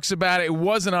 He talks about it. It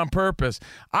wasn't on purpose.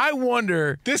 I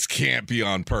wonder. This can't be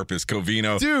on purpose,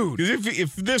 Covino. Dude. Because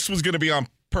if this was going to be on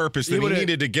purpose, then he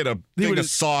needed to get a thing of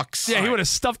socks. Yeah, he would have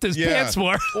stuffed his pants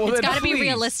more. Well, it's got to be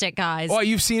realistic, guys. Oh,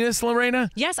 you've seen this, Lorena?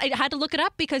 Yes, I had to look it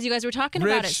up because you guys were talking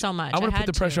about it so much. I want to put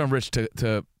the pressure on Rich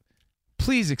to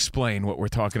please explain what we're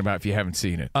talking about if you haven't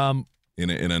seen it.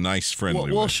 in a nice, friendly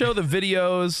way. We'll show the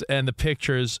videos and the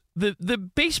pictures. The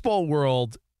baseball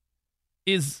world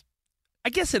is, I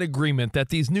guess, in agreement that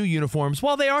these new uniforms,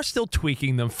 while they are still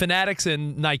tweaking them, Fanatics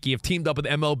and Nike have teamed up with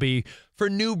MLB for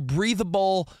new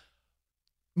breathable,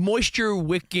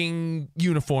 moisture-wicking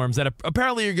uniforms that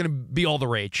apparently are going to be all the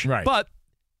rage. Right. But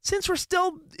since we're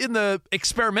still in the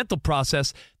experimental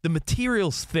process, the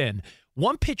material's thin.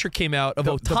 One picture came out of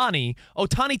Ohtani.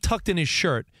 Ohtani tucked in his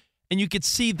shirt, and you could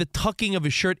see the tucking of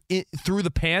his shirt through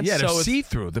the pants. Yeah, they're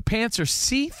see-through. The pants are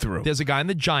see-through. There's a guy in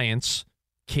the Giants,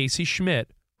 Casey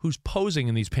Schmidt, who's posing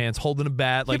in these pants, holding a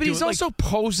bat. But he's also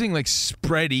posing like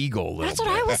spread eagle. That's what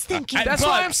I was thinking. That's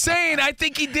why I'm saying I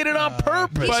think he did it on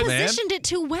purpose. He positioned it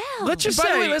too well. Let's just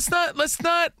say, let's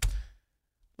not.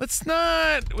 What's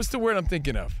the word I'm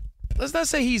thinking of? Let's not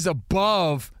say he's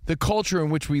above the culture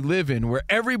in which we live in, where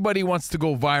everybody wants to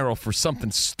go viral for something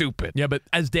stupid. Yeah, but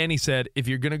as Danny said, if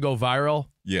you're gonna go viral,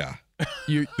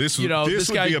 this would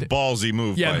guy, be a ballsy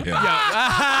move by him.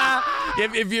 Yeah.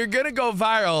 If you're going to go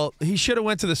viral, he should have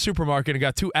went to the supermarket and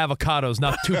got 2 avocados,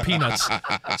 not 2 peanuts.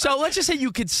 So let's just say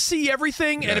you could see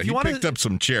everything. Yeah, and if you picked up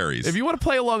some cherries. If you want to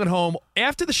play along at home,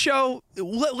 after the show,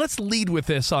 let's lead with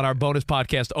this on our bonus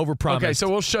podcast, Overpromised. Okay, so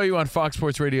we'll show you on Fox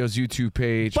Sports Radio's YouTube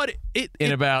page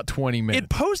in about 20 minutes. It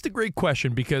posed a great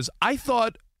question because I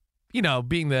thought,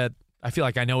 being that I feel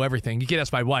like I know everything. You can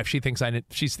ask my wife. She thinks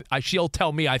she'll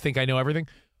tell me I think I know everything.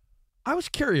 I was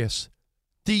curious.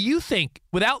 Do you think,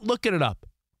 without looking it up,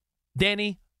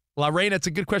 Danny, Lorraine, it's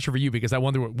a good question for you because I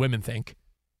wonder what women think,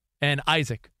 and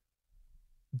Isaac,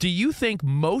 do you think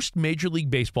most Major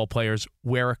League Baseball players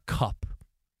wear a cup?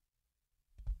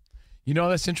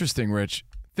 That's interesting, Rich.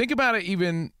 Think about it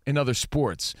even in other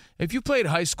sports. If you played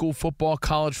high school football,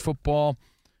 college football,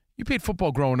 you played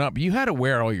football growing up, you had to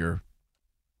wear all your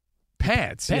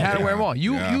pads. You had to wear them all.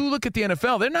 You look at the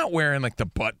NFL, they're not wearing like the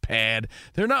butt pad.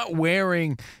 They're not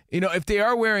wearing, if they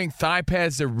are wearing thigh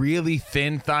pads, they're really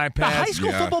thin thigh pads. The high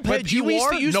school football pads but you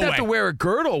used to have to wear a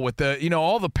girdle with the,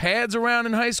 all the pads around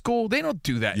in high school. They don't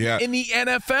do that in the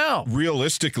NFL.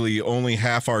 Realistically, only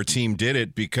half our team did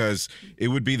it because it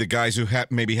would be the guys who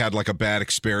maybe had like a bad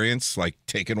experience, like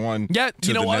taking one to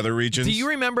the nether regions. Do you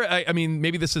remember, I mean,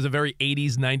 maybe this is a very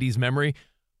 80s, 90s memory,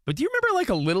 but do you remember like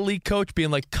a Little League coach being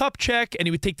like, cup check, and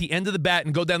he would take the end of the bat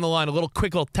and go down the line, a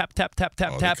quick little tap, tap, tap,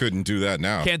 tap, tap. Couldn't do that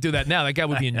now. Can't do that now. That guy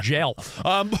would be in jail.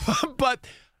 But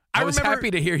I was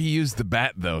happy to hear he used the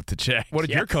bat, though, to check. What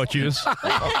did your coach use?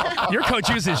 Your coach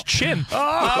used his chin.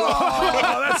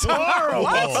 Oh, that's horrible.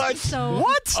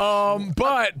 What?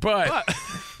 But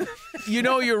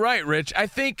you're right, Rich. I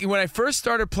think when I first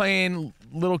started playing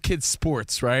little kids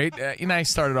sports, right? I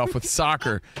started off with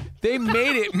soccer. They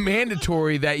made it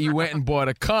mandatory that you went and bought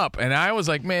a cup. And I was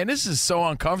like, man, this is so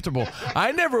uncomfortable.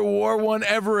 I never wore one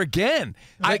ever again.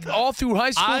 All through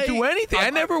high school, through anything. I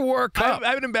never wore a cup. I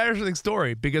have an embarrassing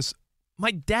story because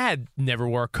my dad never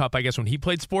wore a cup, I guess, when he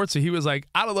played sports. So he was like,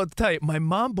 I don't know what to tell you. My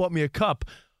mom bought me a cup,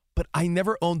 but I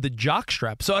never owned the jock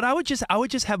strap. So I would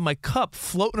just have my cup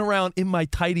floating around in my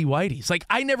tighty whities. Like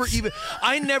I never even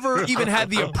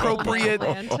had the appropriate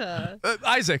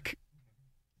Isaac.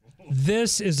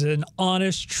 This is an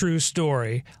honest, true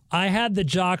story. I had the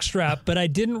jock strap, but I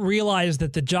didn't realize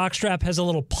that the jock strap has a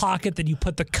little pocket that you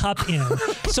put the cup in.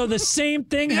 So the same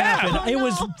thing happened. It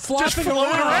was flopping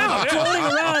floating around,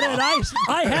 and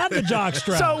I had the jock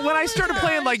strap. So when I started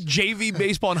playing like JV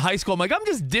baseball in high school, I'm like, I'm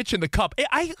just ditching the cup.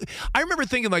 I remember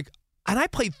thinking like, and I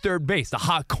played third base, the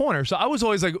hot corner. So I was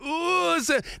always like, ooh,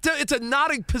 it's a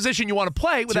not a position you want to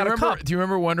play without a cup. Do you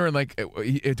remember wondering, like,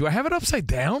 do I have it upside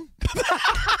down?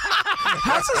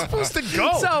 How's this supposed to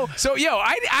go? So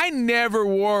I never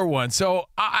wore one. So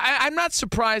I'm not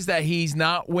surprised that he's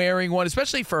not wearing one,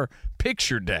 especially for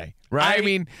picture day. Right? I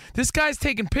mean, this guy's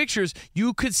taking pictures.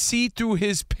 You could see through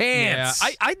his pants.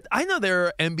 Yeah, I know there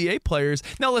are NBA players.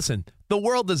 Now, listen, the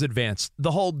world is advanced.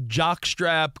 The whole jock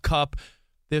strap cup,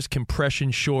 there's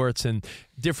compression shorts and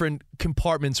different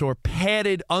compartments or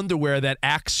padded underwear that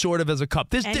acts sort of as a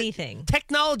cup. Anything.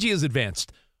 Technology is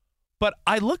advanced. But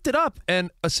I looked it up, and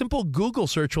a simple Google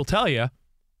search will tell you,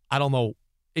 I don't know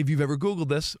if you've ever Googled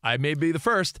this, I may be the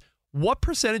first, what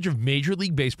percentage of Major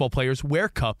League Baseball players wear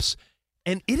cups?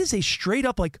 And it is a straight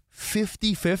up like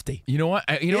 50-50. You know what?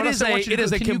 Can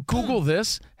you Google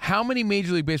this? How many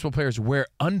Major League Baseball players wear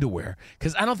underwear?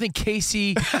 Because I don't think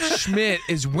Casey Schmidt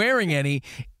is wearing any.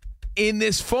 in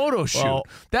this photo shoot. Well,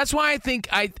 that's why I think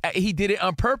he did it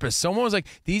on purpose. Someone was like,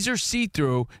 these are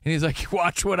see-through, and he's like,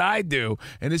 watch what I do.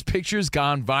 And his picture's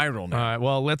gone viral now. All right,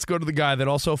 well, let's go to the guy that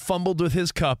also fumbled with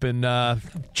his cup in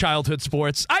childhood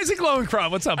sports. Isaac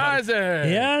Lowenkron, what's up, buddy?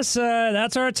 Isaac! Yes,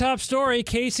 that's our top story.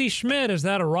 Casey Schmidt, is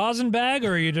that a rosin bag,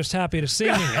 or are you just happy to see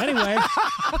me? Anyway,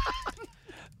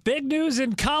 big news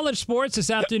in college sports this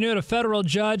afternoon. A federal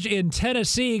judge in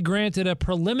Tennessee granted a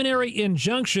preliminary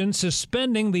injunction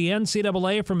suspending the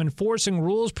NCAA from enforcing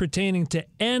rules pertaining to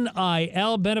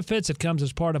NIL benefits. It comes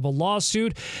as part of a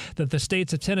lawsuit that the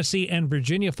states of Tennessee and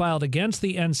Virginia filed against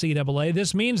the NCAA.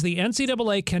 This means the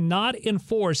NCAA cannot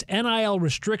enforce NIL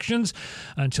restrictions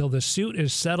until the suit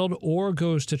is settled or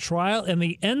goes to trial. And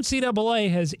the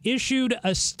NCAA has issued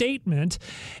a statement,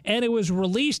 and it was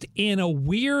released in a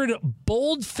weird,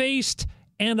 bold-faced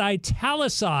and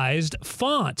italicized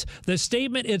font. The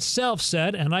statement itself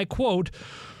said, and I quote,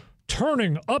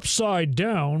 "Turning upside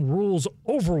down rules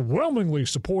overwhelmingly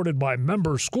supported by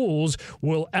member schools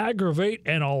will aggravate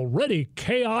an already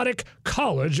chaotic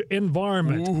college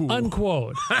environment."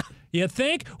 Unquote. You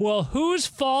think? Well, whose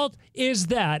fault is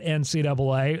that,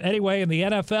 NCAA? Anyway, in the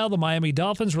NFL, the Miami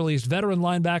Dolphins released veteran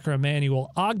linebacker Emmanuel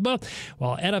Ogbah,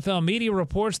 while NFL media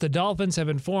reports the Dolphins have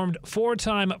informed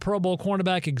four-time Pro Bowl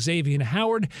cornerback Xavier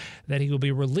Howard that he will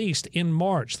be released in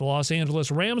March. The Los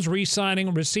Angeles Rams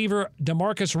re-signing receiver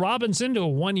Demarcus Robinson to a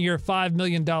one-year, $5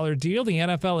 million deal. The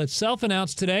NFL itself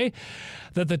announced today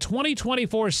that the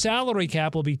 2024 salary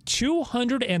cap will be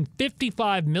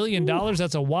 $255 million.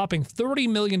 That's a whopping $30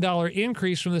 million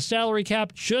increase from the salary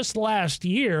cap just last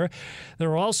year.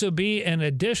 There will also be an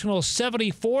additional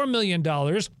 $74 million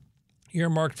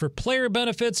earmarked for player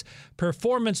benefits,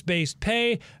 performance-based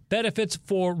pay, benefits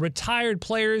for retired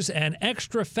players, and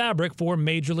extra fabric for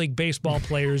Major League Baseball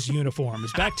players'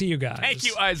 uniforms. Back to you guys. Thank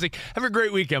you, Isaac. Have a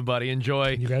great weekend, buddy. Enjoy.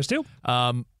 You guys too.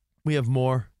 We have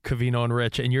more Covino and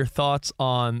Rich, and your thoughts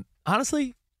on,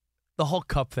 honestly, the whole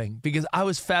cup thing, because I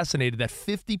was fascinated that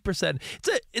 50%,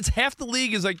 it's half the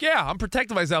league is like, yeah, I'm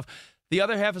protecting myself. The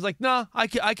other half is like, no, I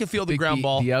can feel the ground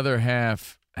ball. The other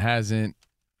half hasn't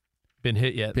been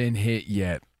hit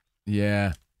yet.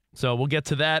 Yeah. So we'll get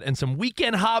to that and some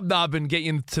weekend hobnobbing, get you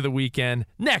into the weekend.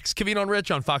 Next, Covino and Rich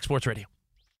on Fox Sports Radio.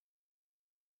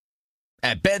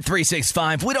 At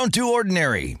Bet365, we don't do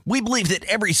ordinary. We believe that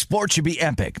every sport should be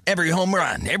epic. Every home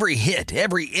run, every hit,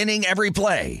 every inning, every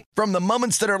play. From the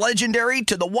moments that are legendary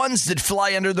to the ones that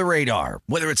fly under the radar.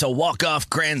 Whether it's a walk-off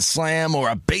grand slam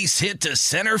or a base hit to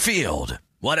center field.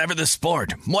 Whatever the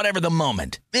sport, whatever the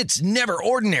moment. It's never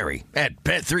ordinary at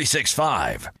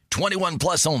Bet365. 21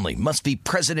 plus only. Must be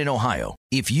present in Ohio.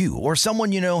 If you or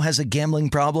someone you know has a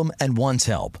gambling problem and wants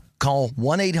help, call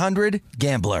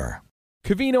 1-800-GAMBLER.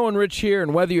 Covino and Rich here,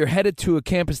 and whether you're headed to a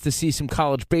campus to see some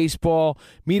college baseball,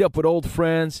 meet up with old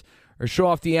friends, or show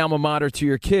off the alma mater to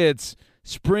your kids,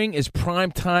 spring is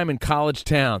prime time in college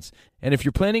towns. And if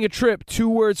you're planning a trip, 2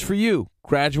 words for you: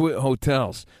 Graduate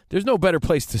Hotels. There's no better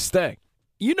place to stay.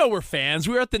 You know we're fans.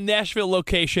 We were at the Nashville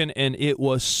location, and it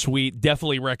was sweet.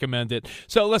 Definitely recommend it.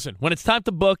 So listen, when it's time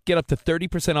to book, get up to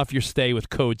 30% off your stay with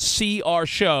code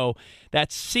CRSHOW.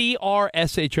 That's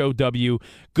CRSHOW.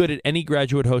 Good at any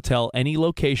Graduate Hotel, any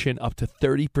location, up to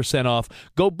 30% off.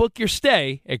 Go book your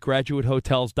stay at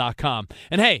graduatehotels.com.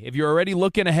 And hey, if you're already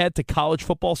looking ahead to college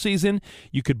football season,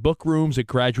 you could book rooms at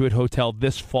Graduate Hotel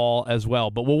this fall as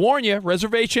well. But we'll warn you,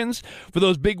 reservations for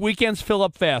those big weekends fill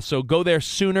up fast, so go there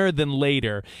sooner than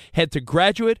later. Head to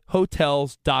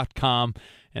graduatehotels.com.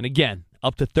 And again,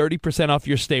 up to 30% off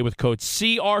your stay with code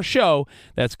CRSHOW.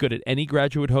 That's good at any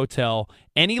Graduate Hotel,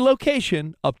 any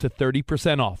location, up to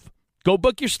 30% off. Go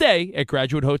book your stay at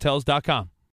graduatehotels.com.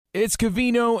 It's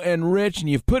Covino and Rich, and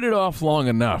you've put it off long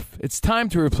enough. It's time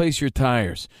to replace your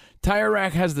tires. Tire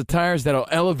Rack has the tires that'll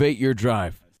elevate your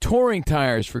drive. Touring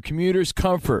tires for commuters'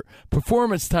 comfort,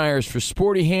 performance tires for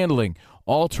sporty handling,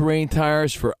 all-terrain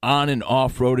tires for on- and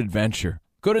off-road adventure.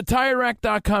 Go to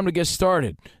TireRack.com to get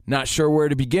started. Not sure where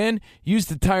to begin? Use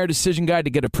the Tire Decision Guide to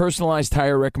get a personalized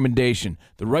tire recommendation.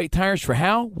 The right tires for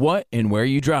how, what, and where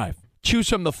you drive. Choose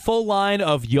from the full line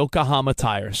of Yokohama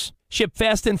tires. Ship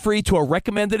fast and free to a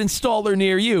recommended installer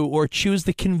near you, or choose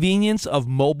the convenience of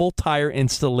mobile tire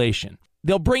installation.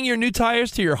 They'll bring your new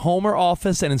tires to your home or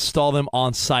office and install them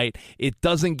on site. It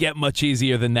doesn't get much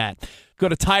easier than that. Go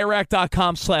to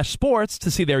TireRack.com/sports to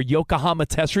see their Yokohama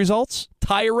test results,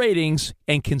 tire ratings,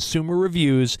 and consumer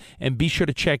reviews, and be sure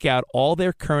to check out all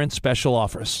their current special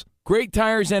offers. Great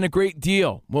tires and a great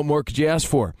deal. What more could you ask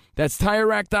for? That's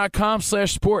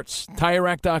TireRack.com/sports.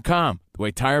 TireRack.com, the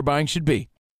way tire buying should be.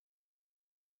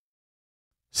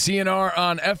 CNR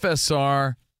on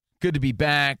FSR. Good to be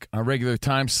back. Our regular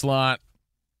time slot.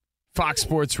 Fox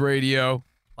Sports Radio.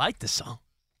 Like the song.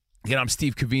 Again, I'm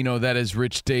Steve Covino. That is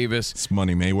Rich Davis. It's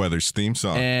Money Mayweather's theme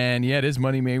song. And, yeah, it is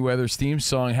Money Mayweather's theme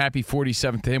song. Happy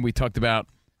 47th to him. We talked about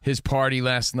his party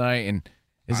last night, and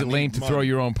is it lame to throw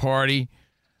your own party?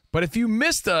 But if you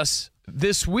missed us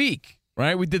this week,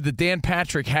 right, we did the Dan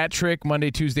Patrick hat trick Monday,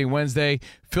 Tuesday, Wednesday,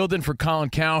 filled in for Colin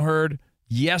Cowherd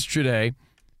yesterday,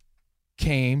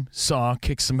 came, saw,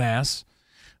 kicked some ass.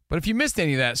 But if you missed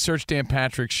any of that, search Dan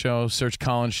Patrick's show, search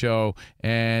Colin's show,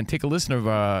 and take a listen to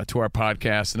our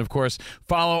podcast. And, of course,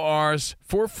 follow ours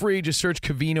for free. Just search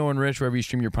Covino and Rich wherever you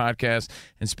stream your podcast.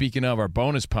 And speaking of our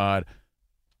bonus pod,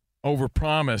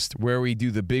 Overpromised, where we do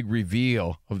the big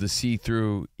reveal of the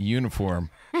see-through uniform.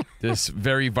 This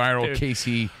very viral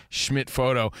Casey Schmidt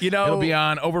photo. You know, it'll be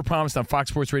on Overpromised on Fox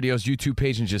Sports Radio's YouTube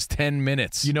page in just 10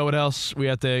 minutes. You know what else we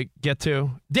have to get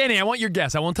to? Danny, I want your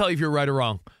guess. I won't tell you if you're right or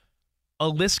wrong. A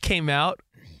list came out.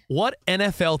 What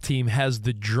NFL team has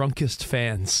the drunkest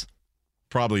fans?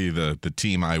 Probably the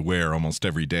team I wear almost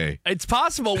every day. It's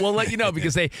possible. We'll let you know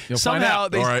because they somehow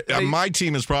my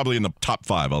team is probably in the top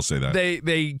 5. I'll say that.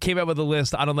 They came up with a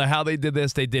list. I don't know how they did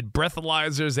this. They did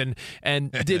breathalyzers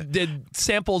and did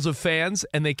samples of fans,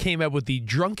 and they came up with the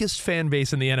drunkest fan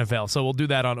base in the NFL. So we'll do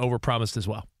that on Overpromised as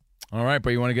well. All right, but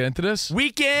you want to get into this?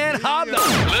 Weekend Hobnob.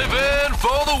 Living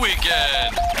for the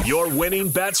weekend. Your winning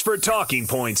bets for talking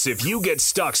points if you get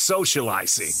stuck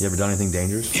socializing. You ever done anything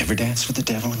dangerous? You ever danced with the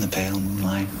devil in the pale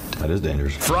moonlight? That is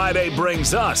dangerous. Friday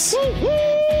brings us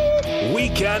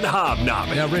Weekend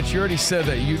Hobnobbing. Now, Rich, you already said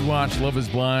that you'd watch Love is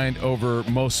Blind over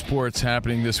most sports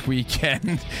happening this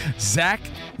weekend. Zach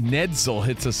Nedsel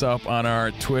hits us up on our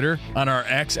Twitter, on our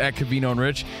X, at Covino and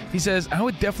Rich. He says, I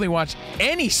would definitely watch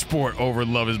any sport over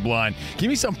Love is Blind. Give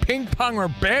me some ping pong or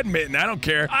badminton. I don't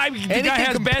care. The guy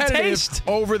has bad taste.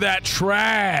 Over that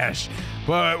trash.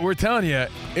 But we're telling you,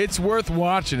 it's worth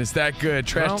watching. It's that good.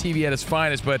 Trash TV at its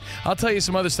finest. But I'll tell you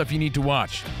some other stuff you need to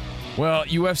watch. Well,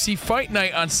 UFC Fight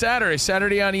Night on Saturday.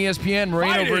 Saturday on ESPN.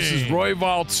 Moreno versus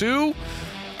Royval 2.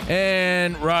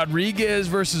 And Rodriguez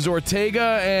versus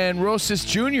Ortega. And Rosas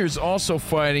Jr. is also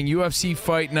fighting. UFC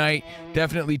Fight Night.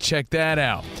 Definitely check that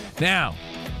out. Now,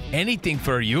 anything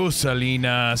for you,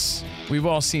 Salinas. We've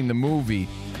all seen the movie.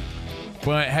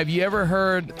 But have you ever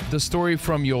heard the story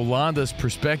from Yolanda's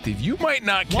perspective? You might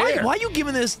not care. Why are you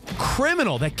giving this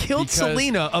criminal that killed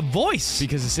Selena a voice?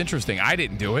 Because it's interesting. I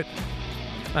didn't do it.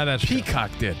 That's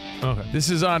Peacock did. Okay. This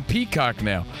is on Peacock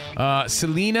now.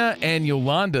 Selena and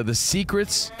Yolanda, the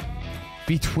secrets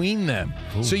between them.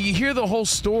 Ooh. So you hear the whole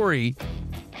story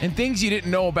and things you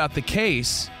didn't know about the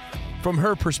case from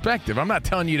her perspective. I'm not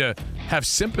telling you to have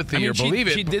sympathy or believe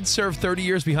it. She did serve 30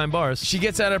 years behind bars. She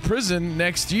gets out of prison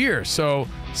next year. So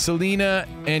Selena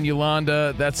and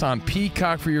Yolanda, that's on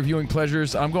Peacock for your viewing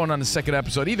pleasures. I'm going on the second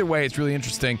episode. Either way, it's really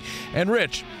interesting. And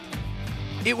Rich,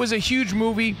 it was a huge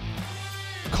movie.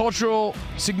 Cultural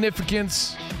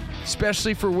significance,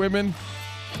 especially for women.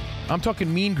 I'm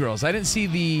talking Mean Girls. I didn't see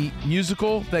the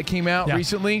musical that came out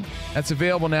recently. That's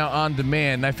available now on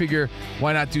demand. And I figure,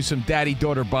 why not do some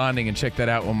daddy-daughter bonding and check that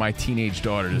out with my teenage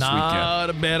daughter this weekend? Not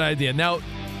a bad idea. Now,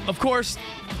 of course,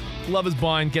 Love is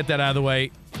Blind. Get that out of the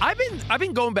way. I've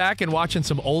been going back and watching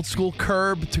some old school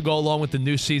Curb to go along with the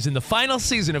new season. The final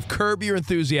season of Curb Your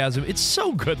Enthusiasm. It's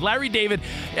so good. Larry David,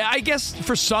 I guess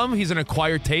for some, he's an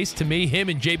acquired taste. To me, him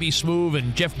and JB Smoove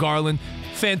and Jeff Garland,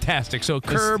 fantastic. So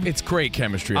Curb. It's great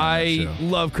chemistry on I that show.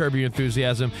 love Curb Your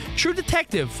Enthusiasm. True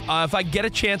Detective. If I get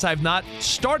a chance, I've not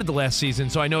started the last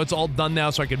season, so I know it's all done now,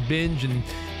 so I can binge and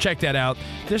check that out.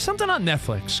 There's something on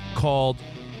Netflix called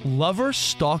Lover,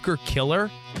 Stalker, Killer.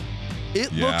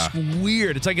 It looks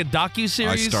weird. It's like a docuseries.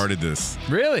 I started this.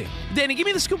 Really? Danny, give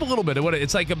me the scoop a little bit of what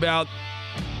it's like about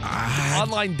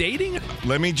online dating.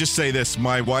 Let me just say this.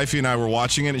 My wifey and I were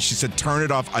watching it, and she said, turn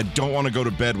it off. I don't want to go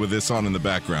to bed with this on in the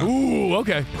background. Ooh,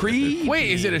 okay.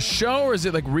 Wait, is it a show or is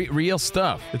it like real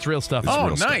stuff? It's real stuff. Oh,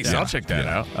 real nice. stuff. I'll check that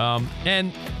out.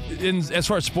 And as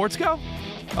far as sports go,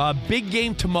 big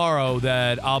game tomorrow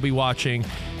that I'll be watching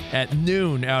at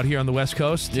noon out here on the West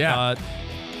Coast. Yeah.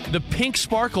 The Pink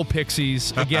Sparkle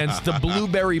Pixies against the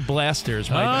Blueberry Blasters.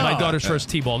 My daughter's first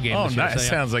T-ball game. Oh, this year, nice.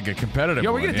 Sounds like a competitive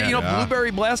we're going to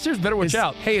Blueberry Blasters, better watch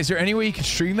out. Hey, is there any way you can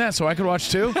stream that so I could watch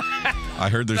too? I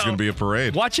heard there's going to be a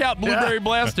parade. Watch out, Blueberry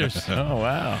Blasters. Oh,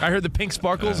 wow. I heard the Pink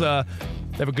Sparkles, they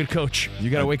have a good coach. You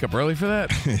got to wake up early for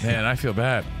that? Man, I feel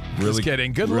bad. Just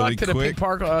kidding. Good luck to the Pink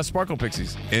Sparkle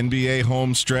Pixies. NBA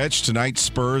home stretch. Tonight,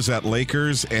 Spurs at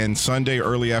Lakers, and Sunday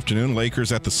early afternoon,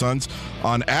 Lakers at the Suns.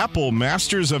 On Apple,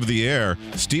 Masters of the Air,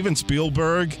 Steven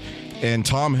Spielberg And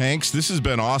Tom Hanks, this has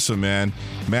been awesome, man.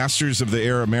 Masters of the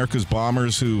Air, America's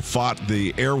bombers who fought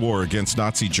the air war against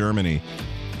Nazi Germany.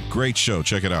 Great show.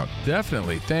 Check it out.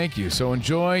 Definitely. Thank you. So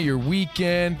enjoy your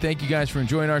weekend. Thank you guys for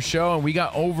enjoying our show. And we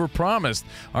got overpromised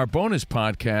our bonus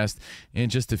podcast in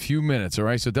just a few minutes. All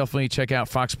right. So definitely check out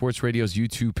Fox Sports Radio's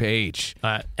YouTube page.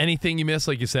 Anything you missed,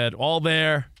 like you said, all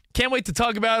there. Can't wait to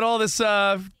talk about all this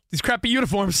these crappy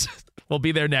uniforms. We'll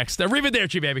be there next.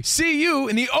 Arrivederci, baby. See you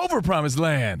in the overpromised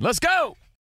land. Let's go.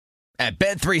 At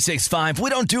Bet365, we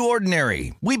don't do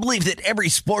ordinary. We believe that every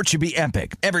sport should be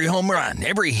epic. Every home run,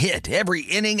 every hit, every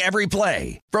inning, every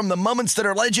play. From the moments that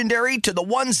are legendary to the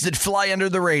ones that fly under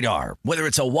the radar. Whether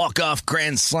it's a walk-off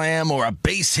grand slam or a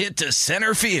base hit to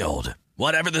center field.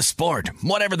 Whatever the sport,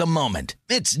 whatever the moment.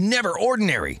 It's never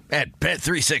ordinary at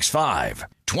Bet365.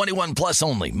 21 plus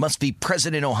only. Must be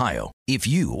present in Ohio. If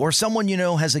you or someone you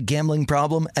know has a gambling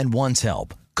problem and wants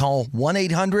help, call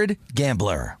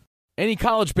 1-800-GAMBLER. Any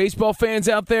college baseball fans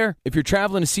out there? If you're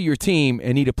traveling to see your team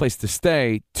and need a place to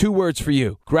stay, 2 words for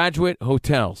you: Graduate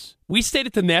Hotels. We stayed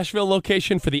at the Nashville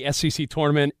location for the SEC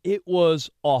tournament. It was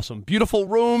awesome. Beautiful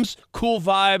rooms, cool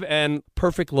vibe, and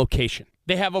perfect location.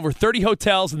 They have over 30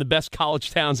 hotels in the best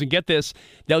college towns, and get this,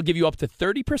 they'll give you up to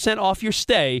 30% off your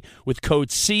stay with code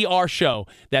CRSHOW.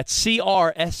 That's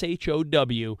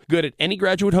CRSHOW. Good at any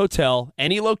Graduate Hotel,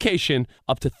 any location,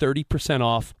 up to 30%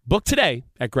 off. Book today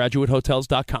at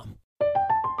graduatehotels.com.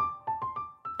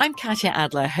 I'm Katya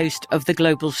Adler, host of The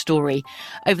Global Story.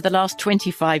 Over the last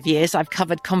 25 years, I've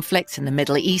covered conflicts in the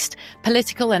Middle East,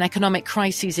 political and economic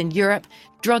crises in Europe,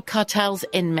 drug cartels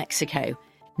in Mexico.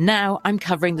 Now I'm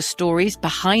covering the stories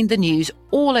behind the news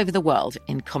all over the world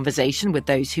in conversation with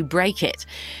those who break it.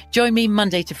 Join me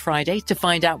Monday to Friday to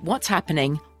find out what's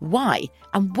happening, why,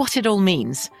 and what it all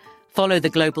means. Follow The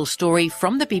Global Story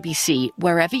from the BBC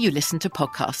wherever you listen to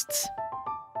podcasts.